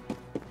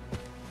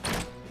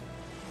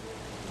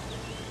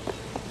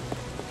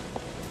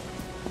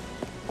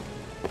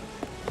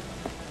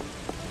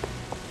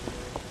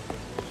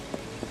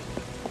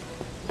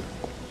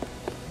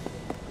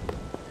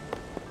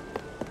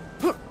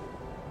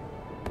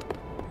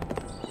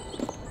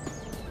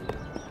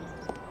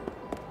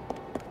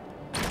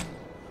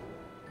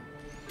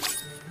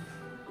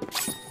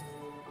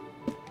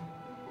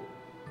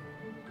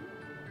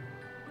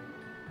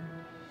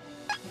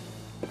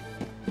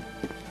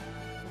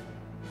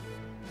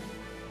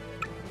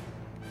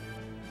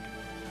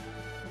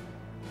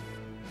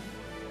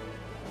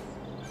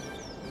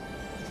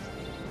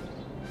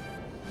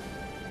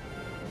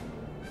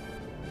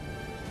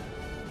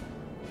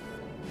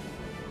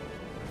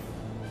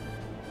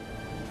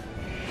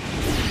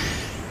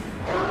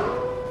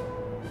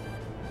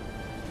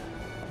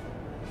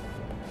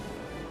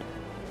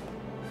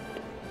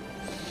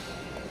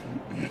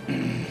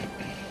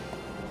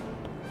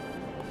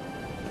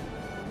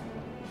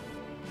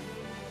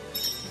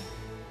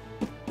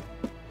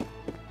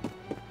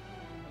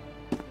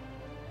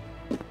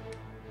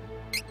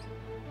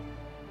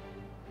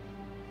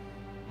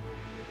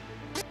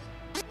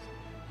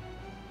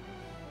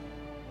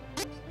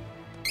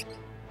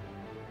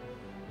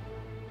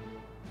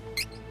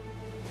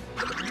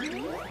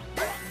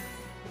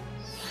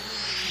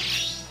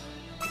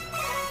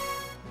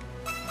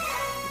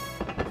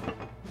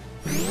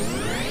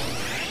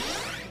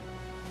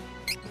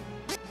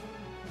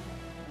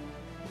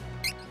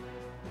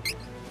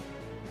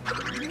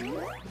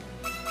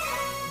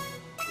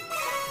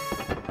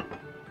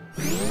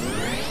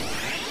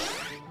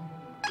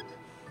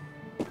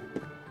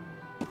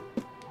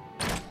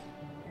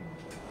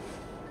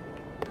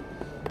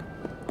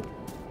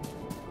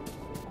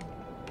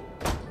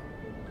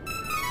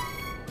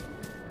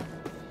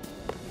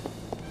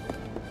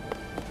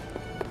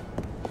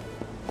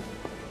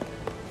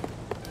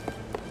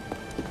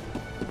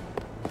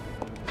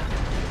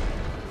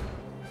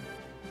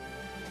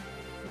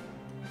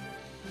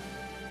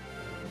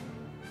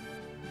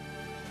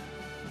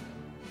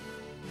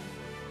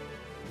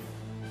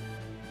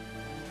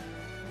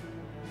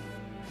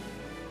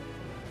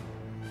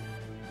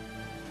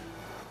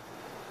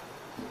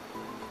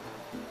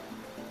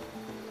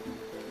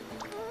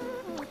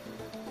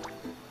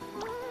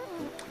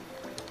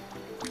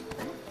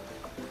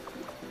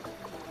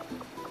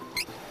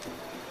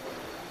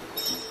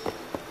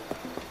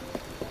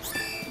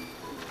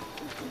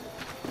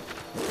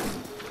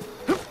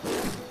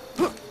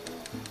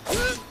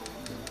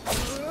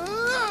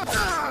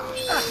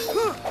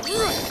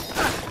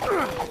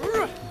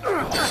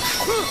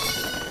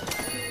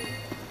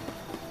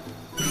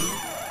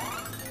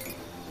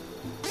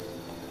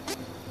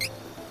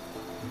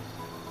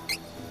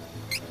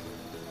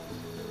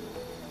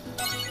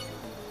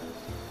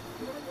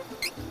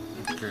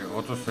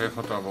 Autosave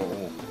hat er aber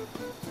auch.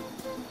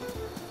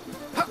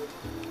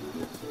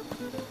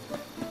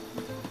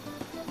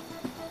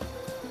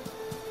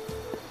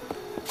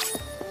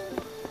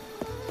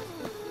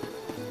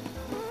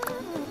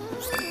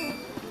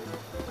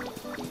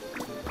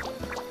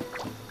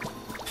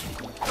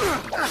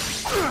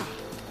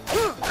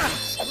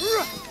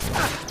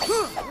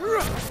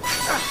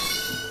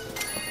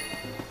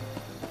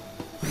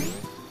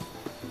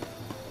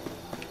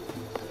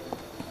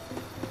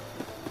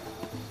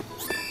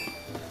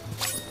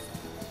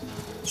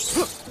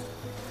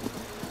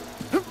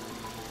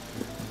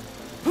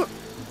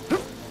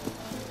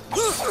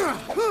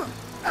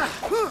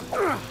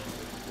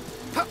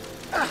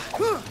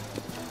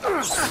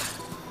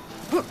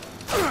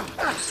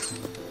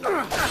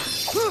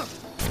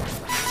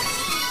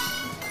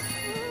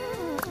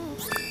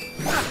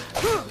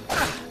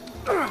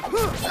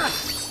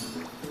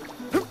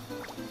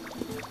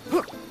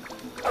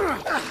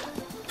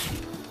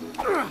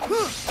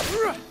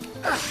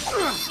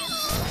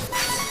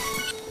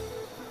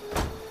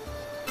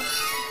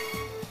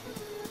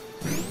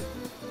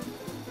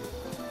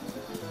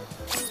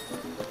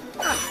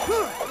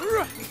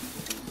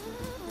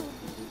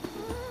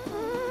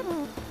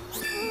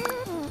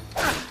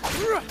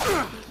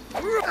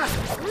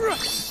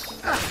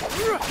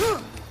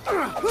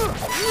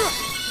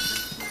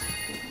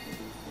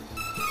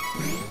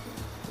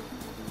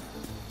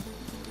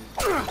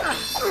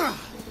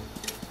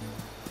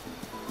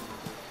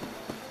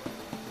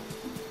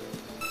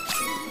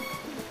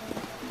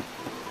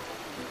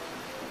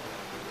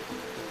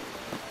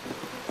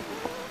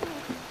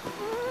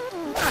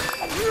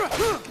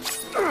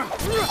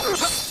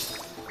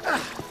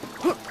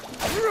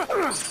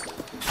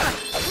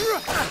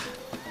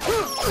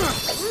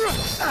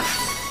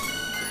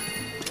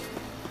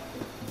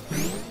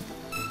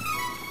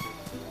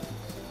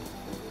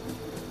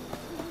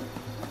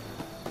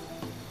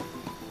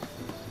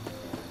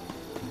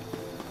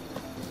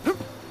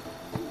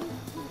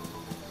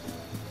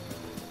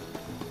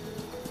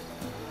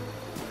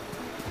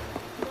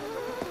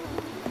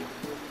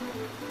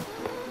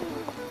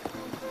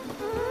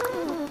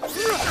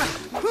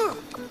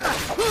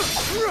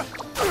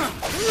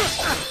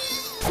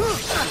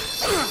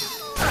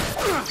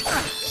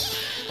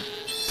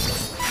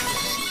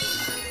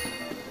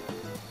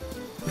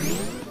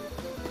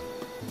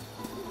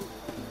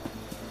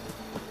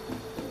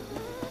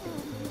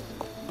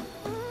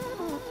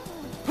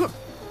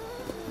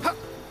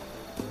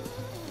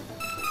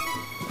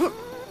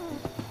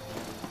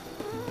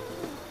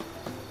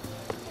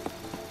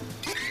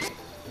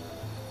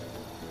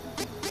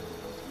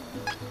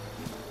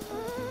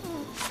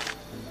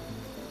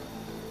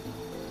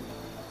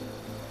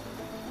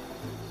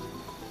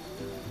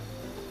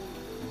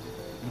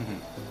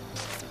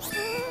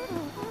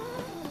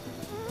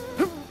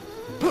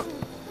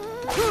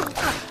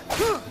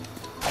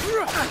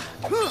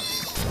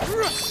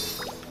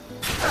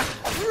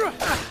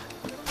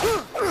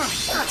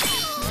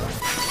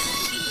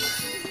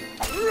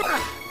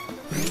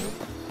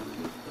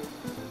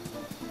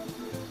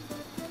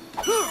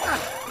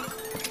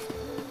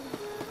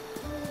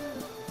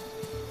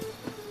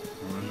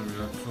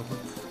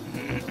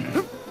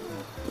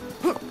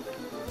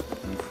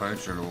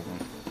 Falsch gelogen.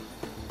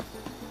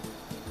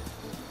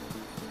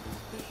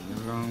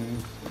 Hier lang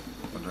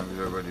und dann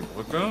wieder über die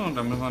Brücke und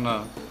dann müssen wir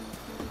nach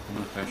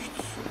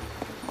rechts.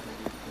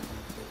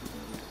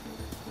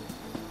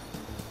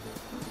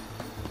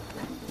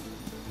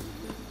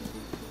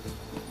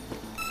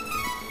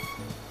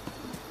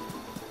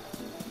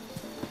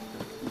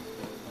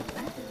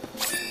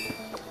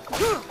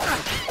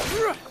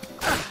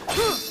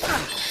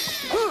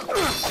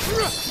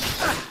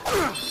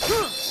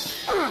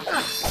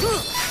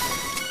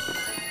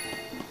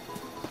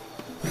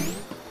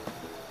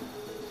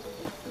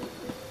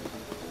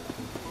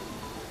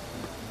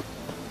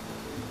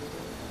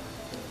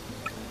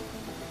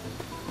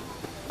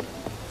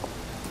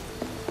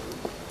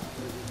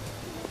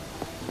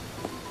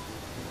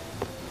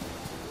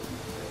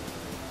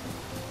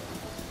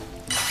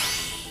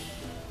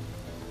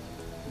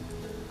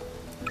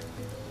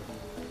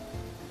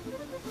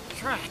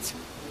 Drat!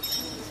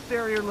 This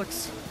barrier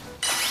looks...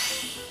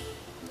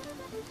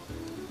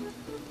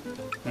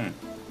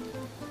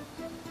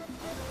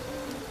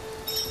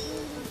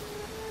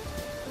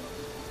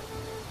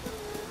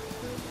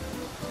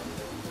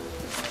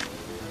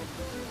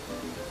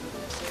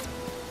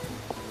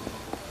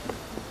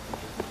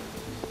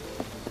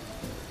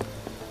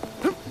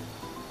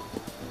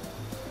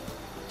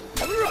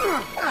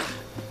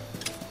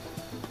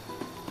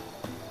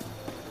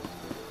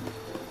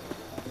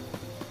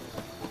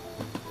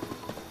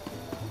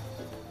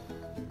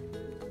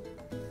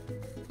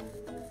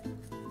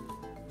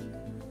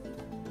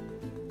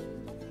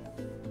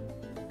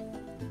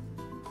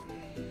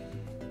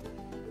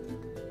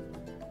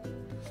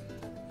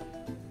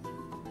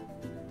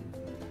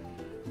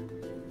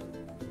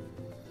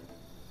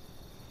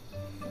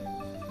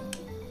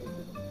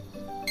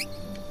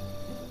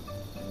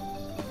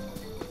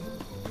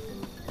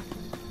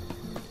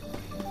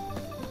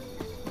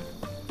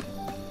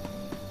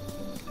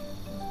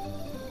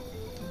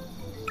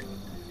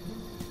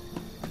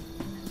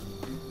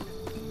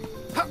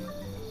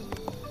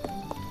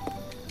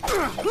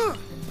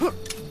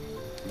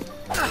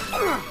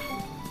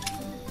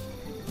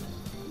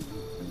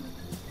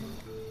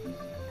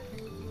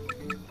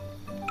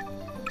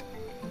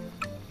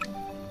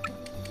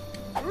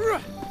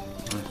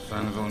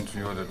 Sein Sohn und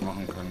wir das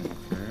machen können,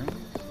 okay.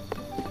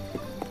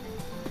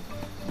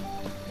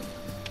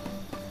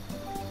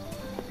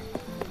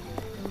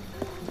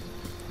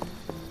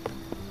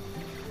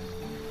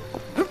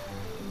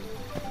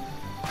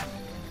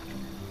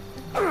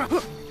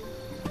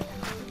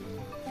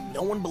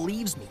 No one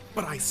believes me,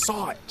 but I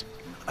saw it.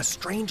 A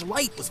strange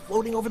light was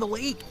floating over the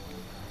lake.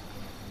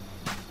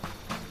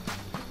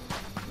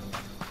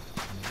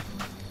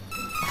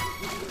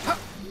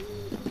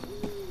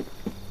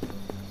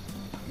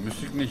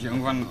 Müsste ich nicht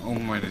irgendwann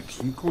um meine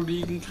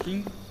Teamkollegen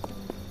kriegen?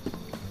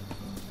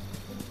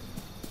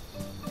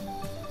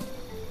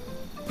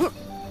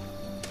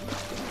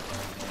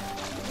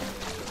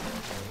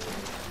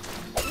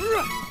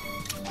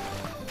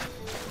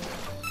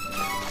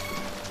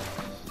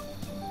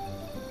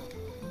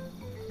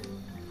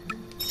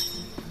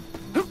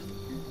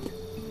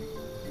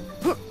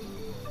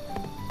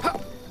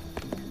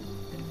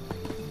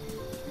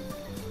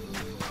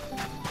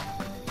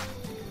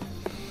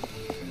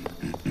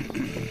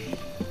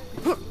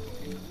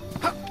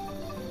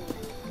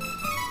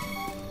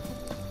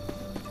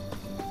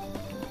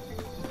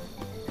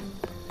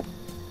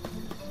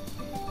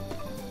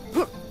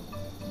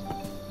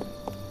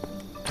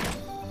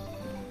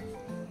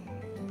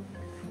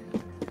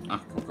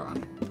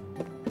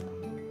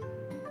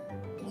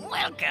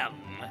 Welcome.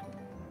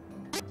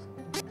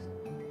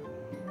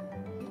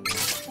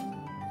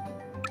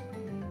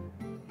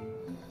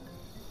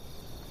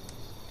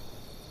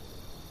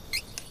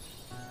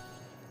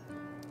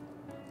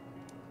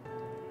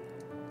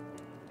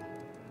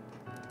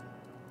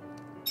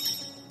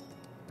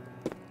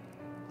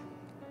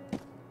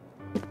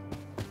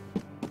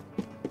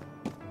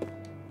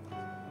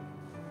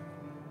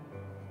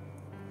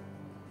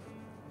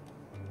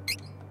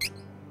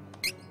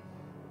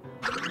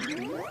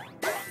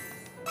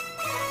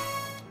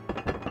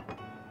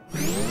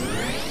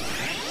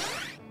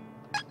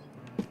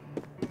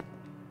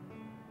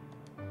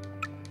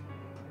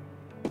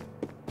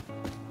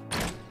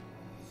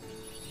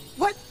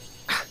 What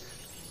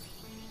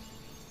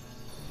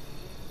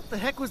the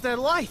heck was that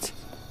light?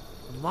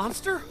 A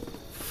monster?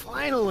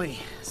 Finally,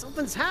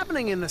 something's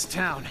happening in this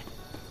town.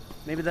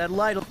 Maybe that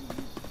light'll...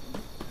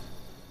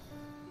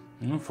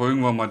 Ja,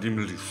 folgen wir mal dem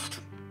Licht.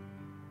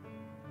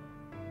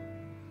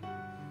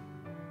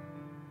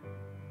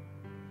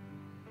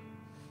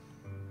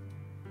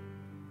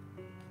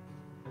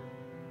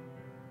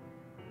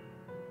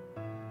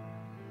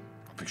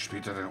 Ob ich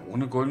später denn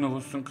ohne goldene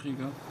Rüstung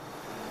kriege?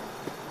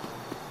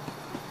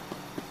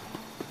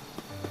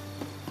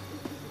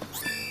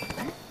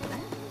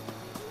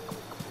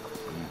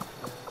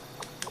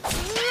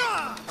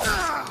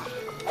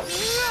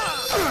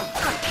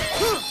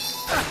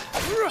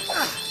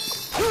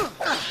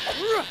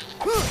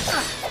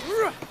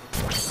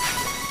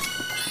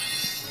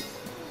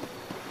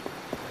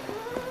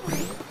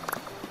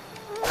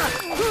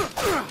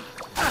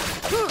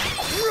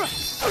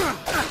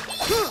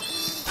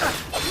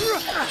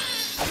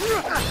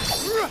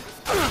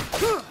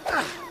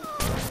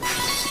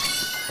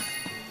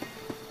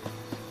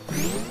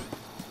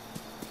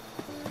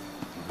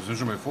 Wir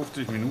sind schon bei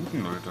 50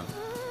 Minuten, Leute.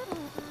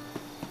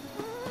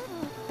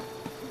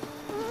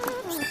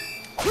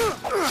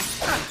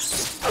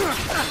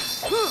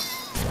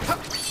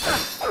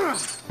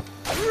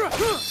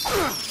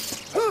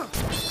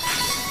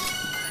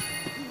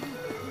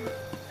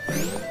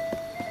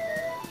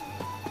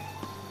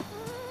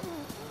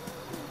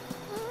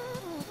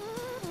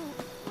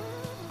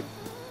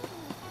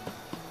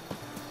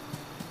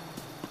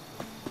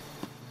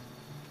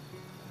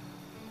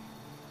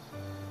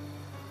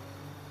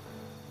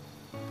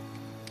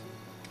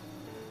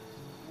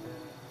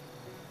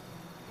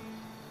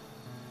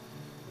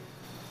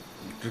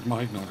 Das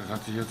mache ich noch, das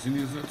hat sich jetzt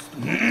hingesetzt.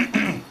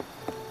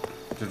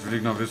 Das will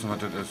ich noch wissen, was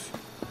das ist.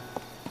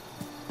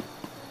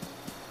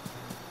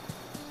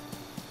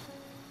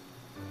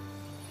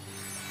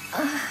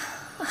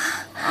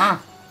 Ah!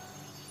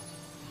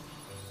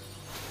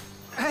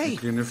 Hey!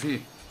 Kleine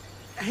Fee.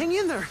 Hang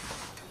in there!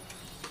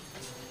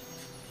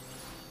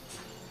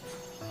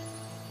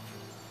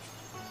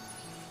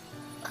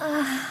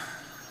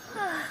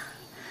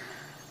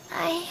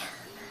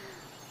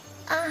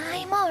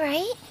 I'm all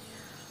right.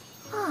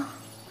 Oh.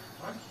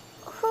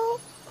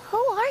 Who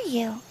are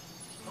you?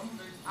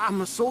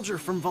 I'm a soldier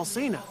from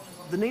Valsena.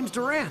 The name's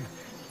Duran.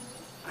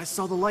 I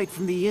saw the light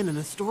from the inn in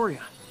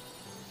Astoria.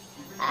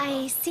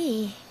 I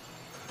see.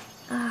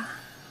 I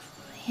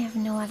have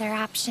no other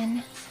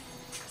option.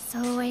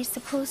 So I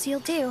suppose you'll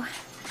do.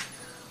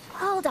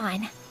 Hold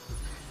on.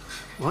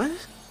 What?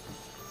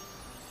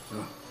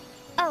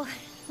 Oh,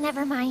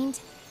 never mind.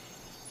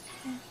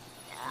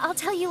 I'll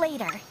tell you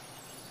later.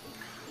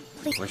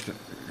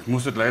 Ich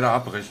muss das leider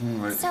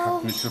abbrechen, weil ich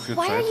habe nicht so viel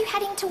why are Zeit. you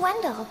heading to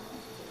Wendell?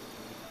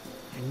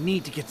 I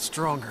need to get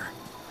stronger.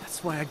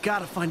 That's why I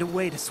gotta find a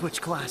way to switch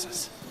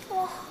classes.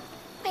 Well,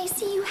 I I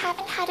see you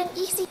haven't had an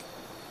easy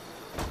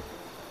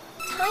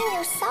time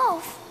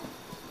yourself.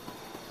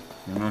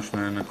 Nur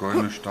schnell eine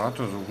goldene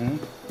Statue suchen.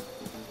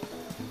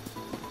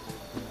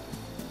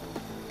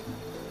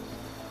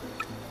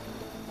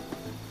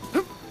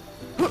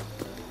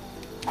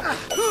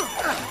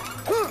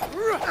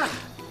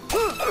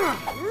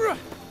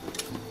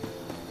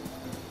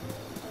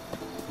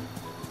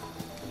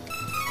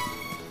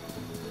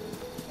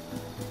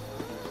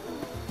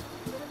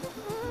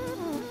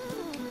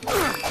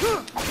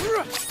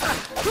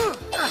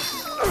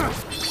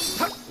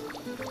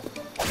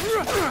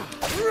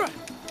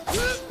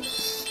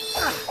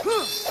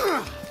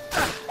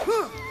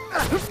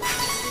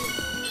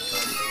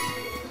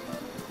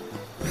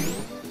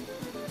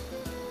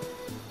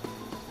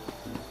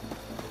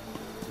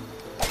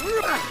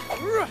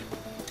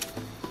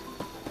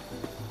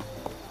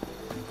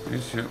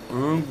 Ist hier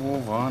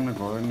irgendwo war eine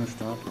goldene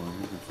Statue.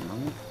 Hier geht's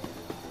lang.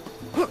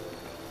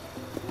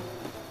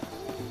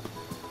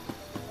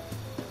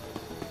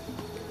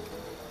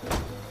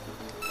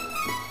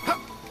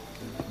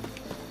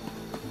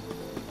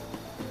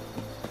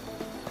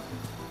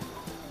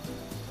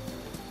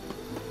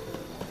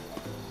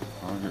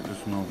 Frage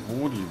ist nur,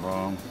 wo die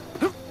war.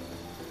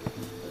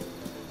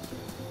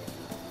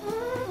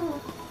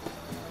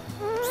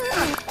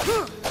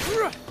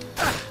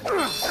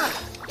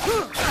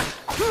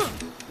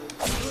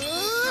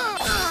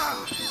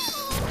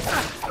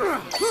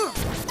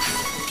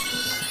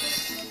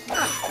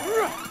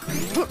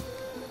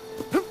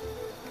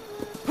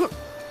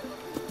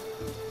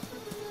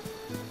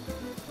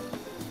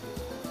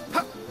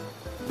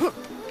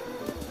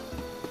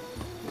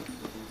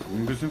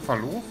 Ein bisschen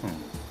verlaufen.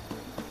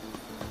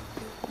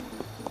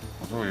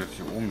 So, jetzt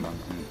hier oben lang.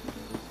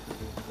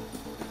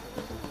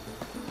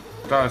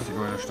 Da ist die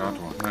goldene Statue.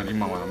 Na, die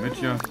machen wir dann mit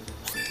hier.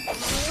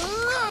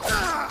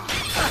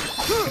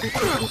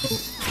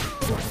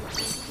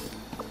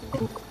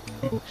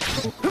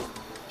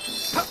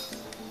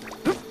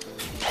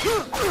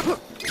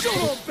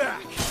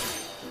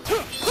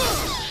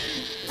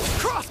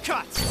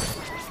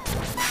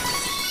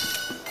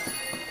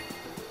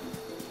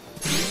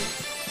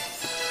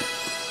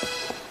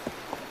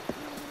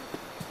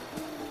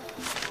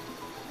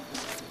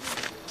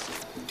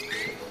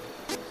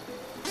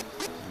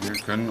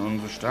 Wir können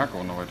unsere Stärke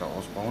auch noch weiter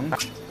ausbauen.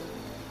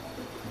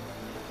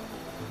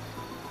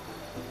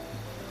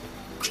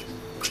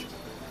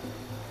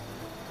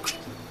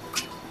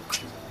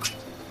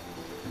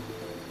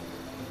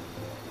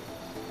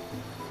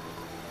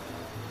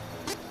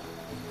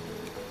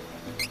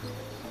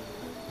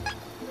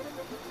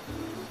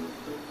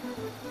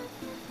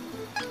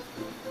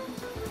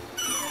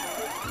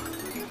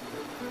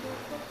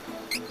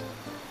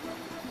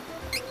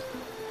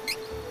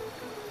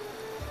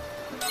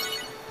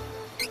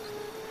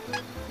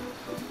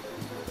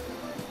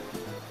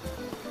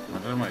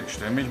 Warte mal, ich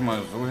stelle mich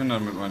mal so hin,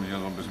 damit man hier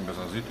so ein bisschen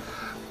besser sieht.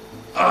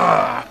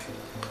 Ah!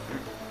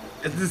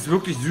 Es ist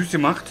wirklich süß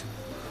gemacht.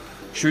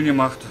 Schön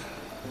gemacht.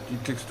 Die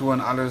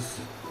Texturen, alles.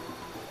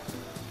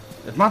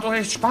 Es macht auch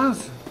echt Spaß.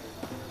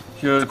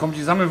 Hier kommt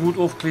die Sammelwut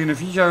auf, kleine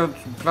Viecher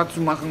platt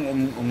zu machen,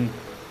 um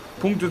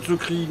Punkte zu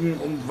kriegen,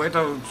 um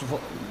weiter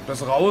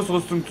bessere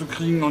Ausrüstung zu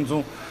kriegen und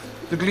so.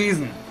 Das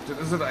Lesen, das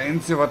ist das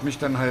Einzige, was mich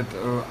dann halt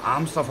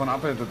abends davon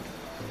abhält,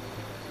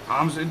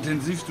 abends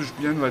intensiv zu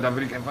spielen, weil da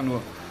will ich einfach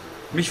nur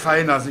mich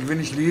fallen lassen. Ich will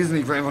nicht lesen,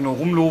 ich will einfach nur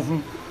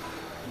rumlaufen.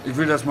 Ich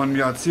will, dass man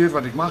mir erzählt,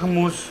 was ich machen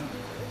muss.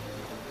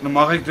 Dann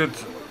mache ich das.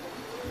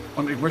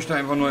 Und ich möchte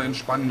einfach nur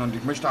entspannen. Und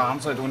ich möchte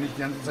abends halt auch nicht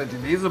die ganze Zeit die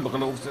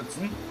Lesebrille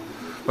aufsetzen.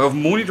 Weil auf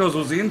dem Monitor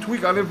so sehen tue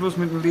ich alle bloß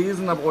mit dem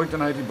Lesen. Da brauche ich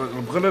dann halt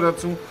die Brille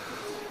dazu.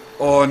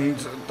 Und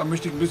da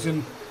möchte ich ein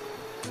bisschen...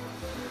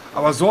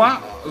 Aber so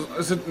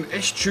ist es ein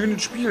echt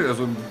schönes Spiel.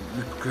 Also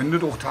wir können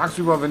das auch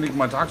tagsüber, wenn ich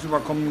mal tagsüber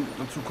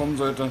dazu kommen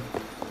sollte,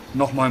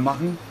 nochmal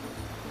machen.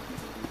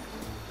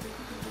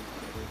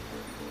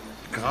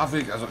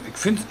 Grafik, also ich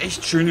finde es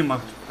echt schön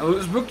gemacht. Also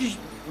ist wirklich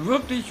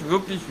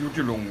gut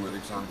gelungen, würde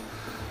ich sagen.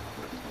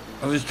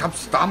 Also ich habe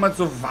es damals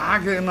so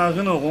vage in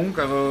Erinnerung,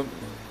 also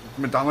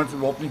mit damals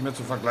überhaupt nicht mehr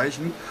zu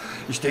vergleichen.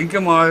 Ich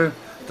denke mal,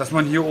 dass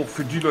man hier auch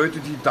für die Leute,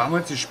 die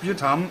damals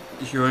gespielt haben,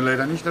 ich höre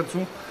leider nicht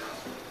dazu,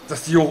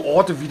 dass die auch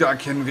Orte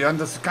wiedererkennen werden.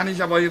 Das kann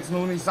ich aber jetzt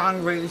nur nicht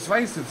sagen, weil ich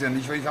weiß es ja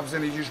nicht, weil ich habe es ja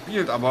nicht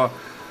gespielt, aber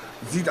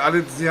sieht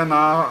alles sehr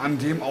nah an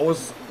dem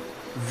aus,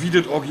 wie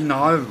das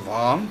Original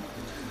war.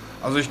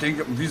 Also ich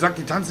denke, wie gesagt,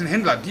 die tanzenden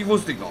Händler, die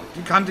wusste ich noch,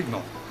 die kannte ich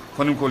noch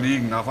von einem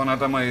Kollegen, davon hat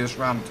er mal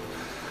geschwärmt.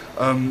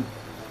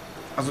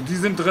 Also die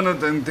sind drin,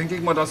 dann denke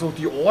ich mal, dass auch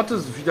die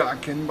Orte wieder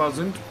erkennbar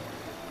sind.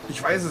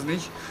 Ich weiß es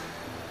nicht.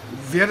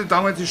 Wer das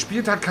damals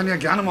gespielt hat, kann ja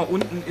gerne mal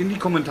unten in die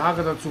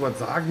Kommentare dazu was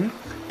sagen.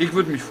 Ich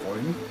würde mich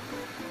freuen.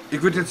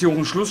 Ich würde jetzt hier auch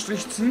einen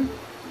Schlussstrich ziehen.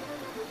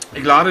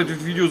 Ich lade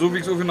das Video, so wie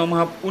ich es aufgenommen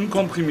habe,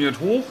 unkomprimiert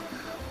hoch,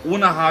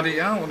 ohne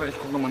HDR. Oder ich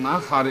gucke nochmal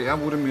nach. HDR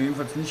wurde mir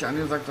jedenfalls nicht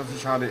angesagt, dass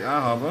ich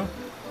HDR habe.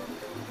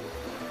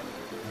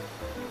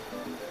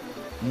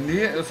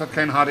 Nee, es hat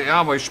kein HDR,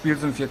 aber ich spiele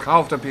es in 4K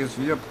auf der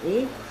PS4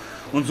 Pro.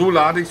 Und so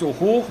lade ich es auch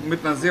hoch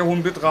mit einer sehr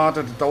hohen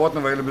Bitrate. Das dauert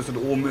eine Weile, bis es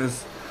oben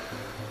ist.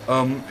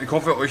 Ich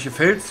hoffe, euch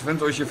gefällt's. Wenn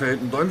es euch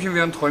gefällt, ein Däumchen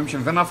wäre ein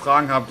Träumchen. Wenn ihr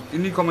Fragen habt,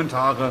 in die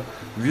Kommentare.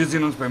 Wir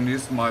sehen uns beim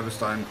nächsten Mal. Bis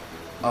dahin.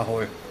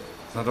 Ahoi.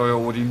 Das hat euer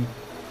Odin.